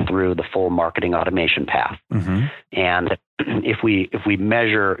proceed through the full marketing automation path. Mm-hmm. And if we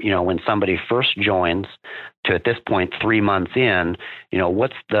measure, when somebody first joins to at this point 3 months in,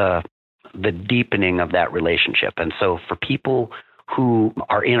 what's the deepening of that relationship? And so for people who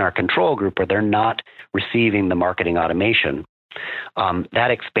are in our control group or they're not receiving the marketing automation,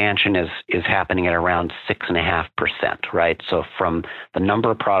 that expansion is happening at around 6.5%, right? So from the number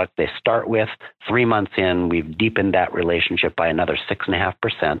of products they start with, 3 months in, we've deepened that relationship by another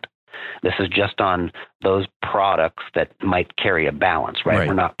 6.5%. This is just on those products that might carry a balance, right?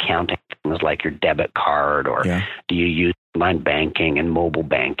 We're not counting things like your debit card or do you use online banking and mobile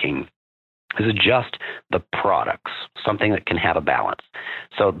banking. This is just the products, something that can have a balance.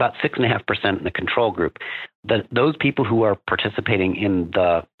 So about 6.5% in the control group. Those people who are participating in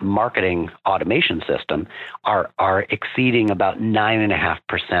the marketing automation system are exceeding about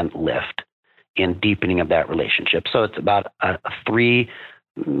 9.5% lift in deepening of that relationship. So it's about a 3+%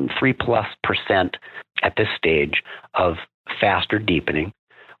 at this stage of faster deepening,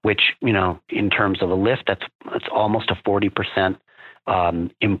 which, in terms of a lift, that's almost a 40%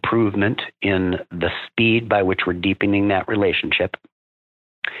 improvement in the speed by which we're deepening that relationship.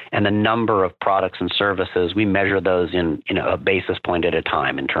 And the number of products and services, we measure those in a basis point at a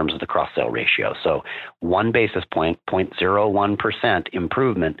time in terms of the cross-sell ratio. So 1 basis point, 0.01%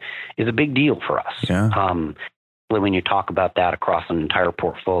 improvement is a big deal for us. Yeah. When you talk about that across an entire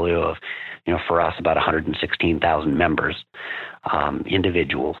portfolio of, for us, about 116,000 members,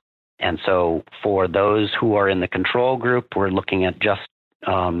 individuals. And so for those who are in the control group, we're looking at just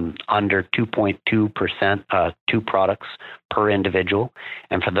under 2.2%, 2 products per individual.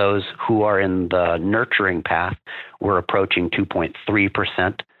 And for those who are in the nurturing path, we're approaching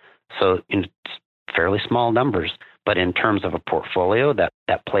 2.3%. So it's fairly small numbers, but in terms of a portfolio, that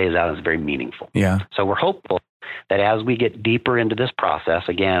plays out as very meaningful. Yeah. So we're hopeful that as we get deeper into this process,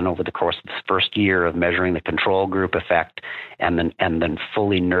 again, over the course of this first year of measuring the control group effect and then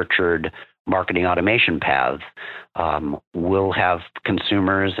fully nurtured marketing automation paths, we'll have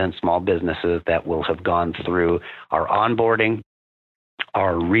consumers and small businesses that will have gone through our onboarding,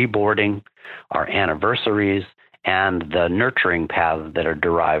 our reboarding, our anniversaries, and the nurturing paths that are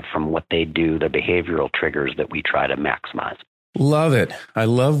derived from what they do, the behavioral triggers that we try to maximize. Love it. I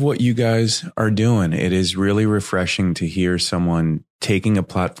love what you guys are doing. It is really refreshing to hear someone taking a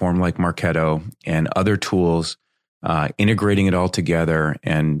platform like Marketo and other tools, integrating it all together,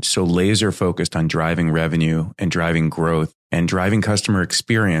 and so laser focused on driving revenue and driving growth and driving customer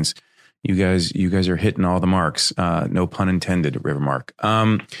experience. You guys are hitting all the marks. No pun intended at Rivermark.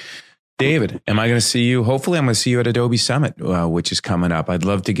 David, am I going to see you? Hopefully I'm going to see you at Adobe Summit, which is coming up. I'd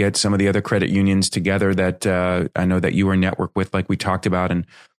love to get some of the other credit unions together that I know that you are networked with, like we talked about, and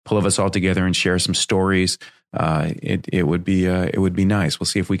pull us all together and share some stories. It would be nice. We'll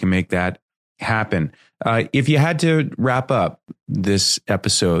see if we can make that happen. If you had to wrap up this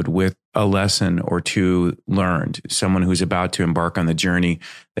episode with a lesson or two learned, someone who's about to embark on the journey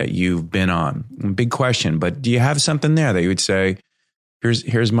that you've been on, big question, but do you have something there that you would say,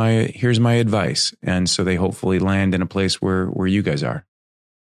 here's my advice, and so they hopefully land in a place where you guys are?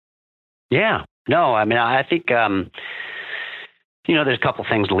 Yeah, no, I mean, I think there's a couple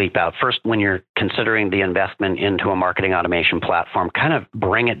things to leap out. First, when you're considering the investment into a marketing automation platform, kind of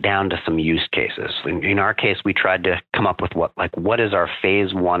bring it down to some use cases. In our case, we tried to come up with what is our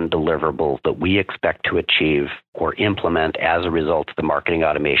phase 1 deliverable that we expect to achieve or implement as a result of the marketing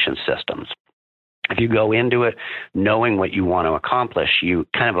automation systems. If you go into it knowing what you want to accomplish, you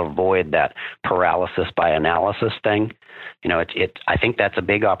kind of avoid that paralysis by analysis thing. I think that's a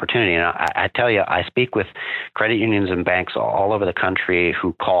big opportunity. And I tell you, I speak with credit unions and banks all over the country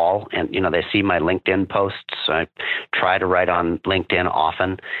who call and, they see my LinkedIn posts. I try to write on LinkedIn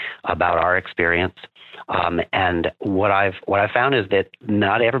often about our experience. And what I've found is that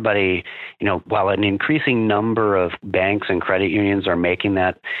not everybody, while an increasing number of banks and credit unions are making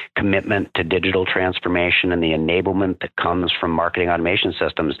that commitment to digital transformation and the enablement that comes from marketing automation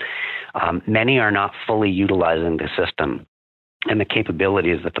systems, many are not fully utilizing the system and the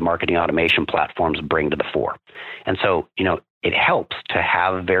capabilities that the marketing automation platforms bring to the fore. And so, it helps to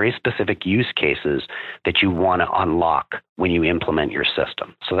have very specific use cases that you want to unlock when you implement your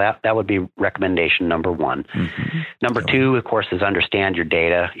system. So that would be recommendation number 1. Mm-hmm. Number 2, of course, is understand your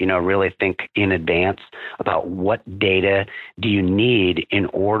data. Really think in advance about what data do you need in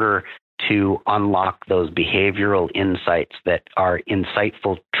order to unlock those behavioral insights that are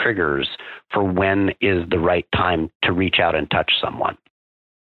insightful triggers for when is the right time to reach out and touch someone.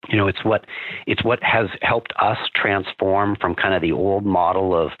 It's what has helped us transform from kind of the old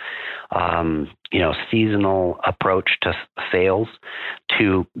model of, seasonal approach to sales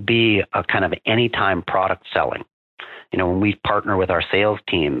to be a kind of anytime product selling. When we partner with our sales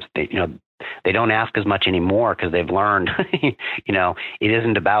teams, they don't ask as much anymore because they've learned, it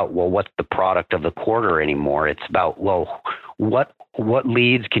isn't about, what's the product of the quarter anymore. It's about, what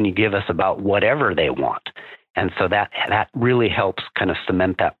leads can you give us about whatever they want? And so that really helps kind of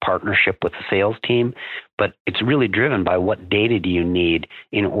cement that partnership with the sales team. But it's really driven by what data do you need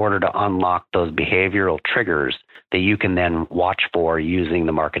in order to unlock those behavioral triggers that you can then watch for using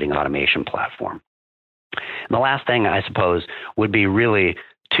the marketing automation platform. And the last thing, I suppose, would be really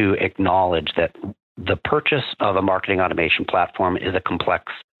to acknowledge that the purchase of a marketing automation platform is a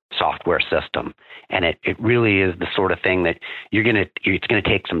complex software system. And it really is the sort of thing that it's going to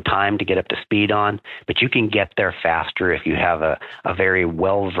take some time to get up to speed on, but you can get there faster if you have a very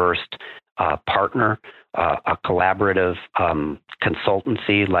well-versed partner, a collaborative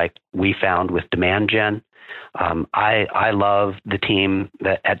consultancy like we found with Demand Gen, I love the team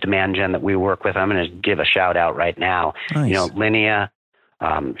at Demand Gen that we work with. I'm going to give a shout out right now. Nice. You know, Linnea,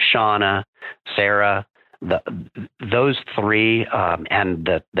 Shauna, Sarah, those three, and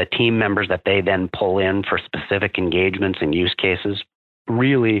the team members that they then pull in for specific engagements and use cases.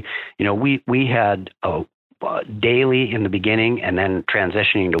 Really, you know, we had daily in the beginning, and then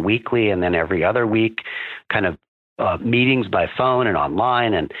transitioning to weekly, and then every other week, kind of meetings by phone and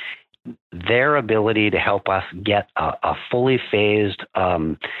online, and their ability to help us get a fully phased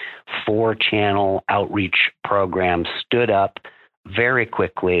 4-channel outreach program stood up very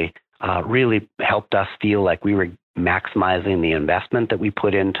quickly, really helped us feel like we were maximizing the investment that we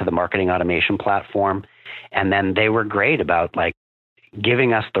put into the marketing automation platform. And then they were great about like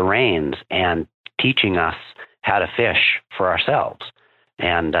giving us the reins and teaching us how to fish for ourselves.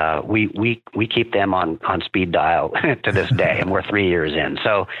 And we keep them on speed dial to this day, and we're 3 years in.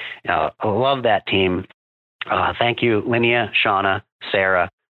 So I love that team. Thank you, Linnea, Shauna, Sarah.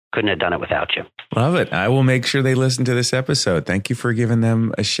 Couldn't have done it without you. Love it. I will make sure they listen to this episode. Thank you for giving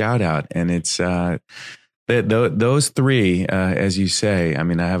them a shout out. And it's those three, as you say. I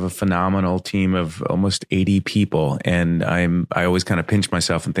mean, I have a phenomenal team of almost 80 people, and I always kind of pinch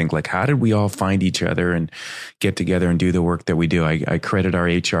myself and think like, how did we all find each other and get together and do the work that we do? I credit our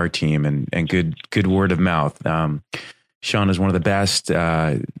HR team and good word of mouth. Sean is one of the best.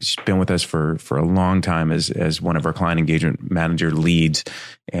 She's been with us for a long time as one of our client engagement manager leads.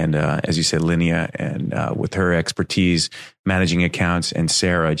 And as you said, Linnea, and with her expertise managing accounts, and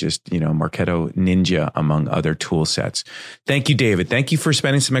Sarah, just, Marketo Ninja, among other tool sets. Thank you, David. Thank you for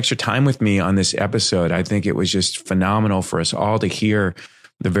spending some extra time with me on this episode. I think it was just phenomenal for us all to hear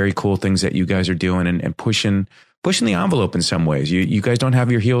the very cool things that you guys are doing and pushing the envelope in some ways. You guys don't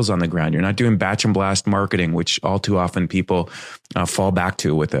have your heels on the ground. You're not doing batch and blast marketing, which all too often people fall back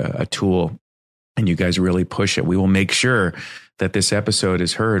to with a tool, and you guys really push it. We will make sure that this episode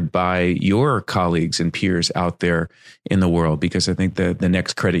is heard by your colleagues and peers out there in the world, because I think the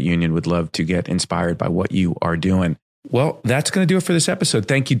next credit union would love to get inspired by what you are doing. Well, that's going to do it for this episode.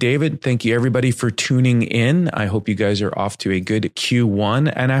 Thank you, David. Thank you, everybody, for tuning in. I hope you guys are off to a good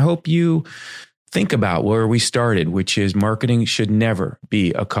Q1, and I hope you think about where we started, which is marketing should never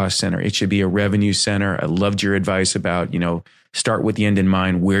be a cost center. It should be a revenue center. I loved your advice about, start with the end in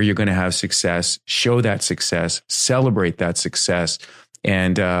mind, where you're going to have success, show that success, celebrate that success.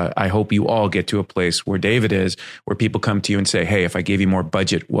 And I hope you all get to a place where David is, where people come to you and say, hey, if I gave you more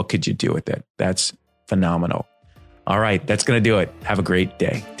budget, what could you do with it? That's phenomenal. All right, that's going to do it. Have a great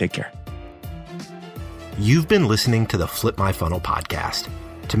day. Take care. You've been listening to the Flip My Funnel podcast.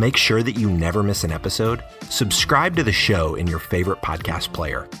 To make sure that you never miss an episode, subscribe to the show in your favorite podcast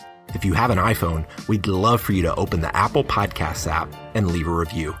player. If you have an iPhone, we'd love for you to open the Apple Podcasts app and leave a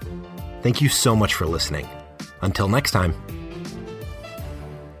review. Thank you so much for listening. Until next time.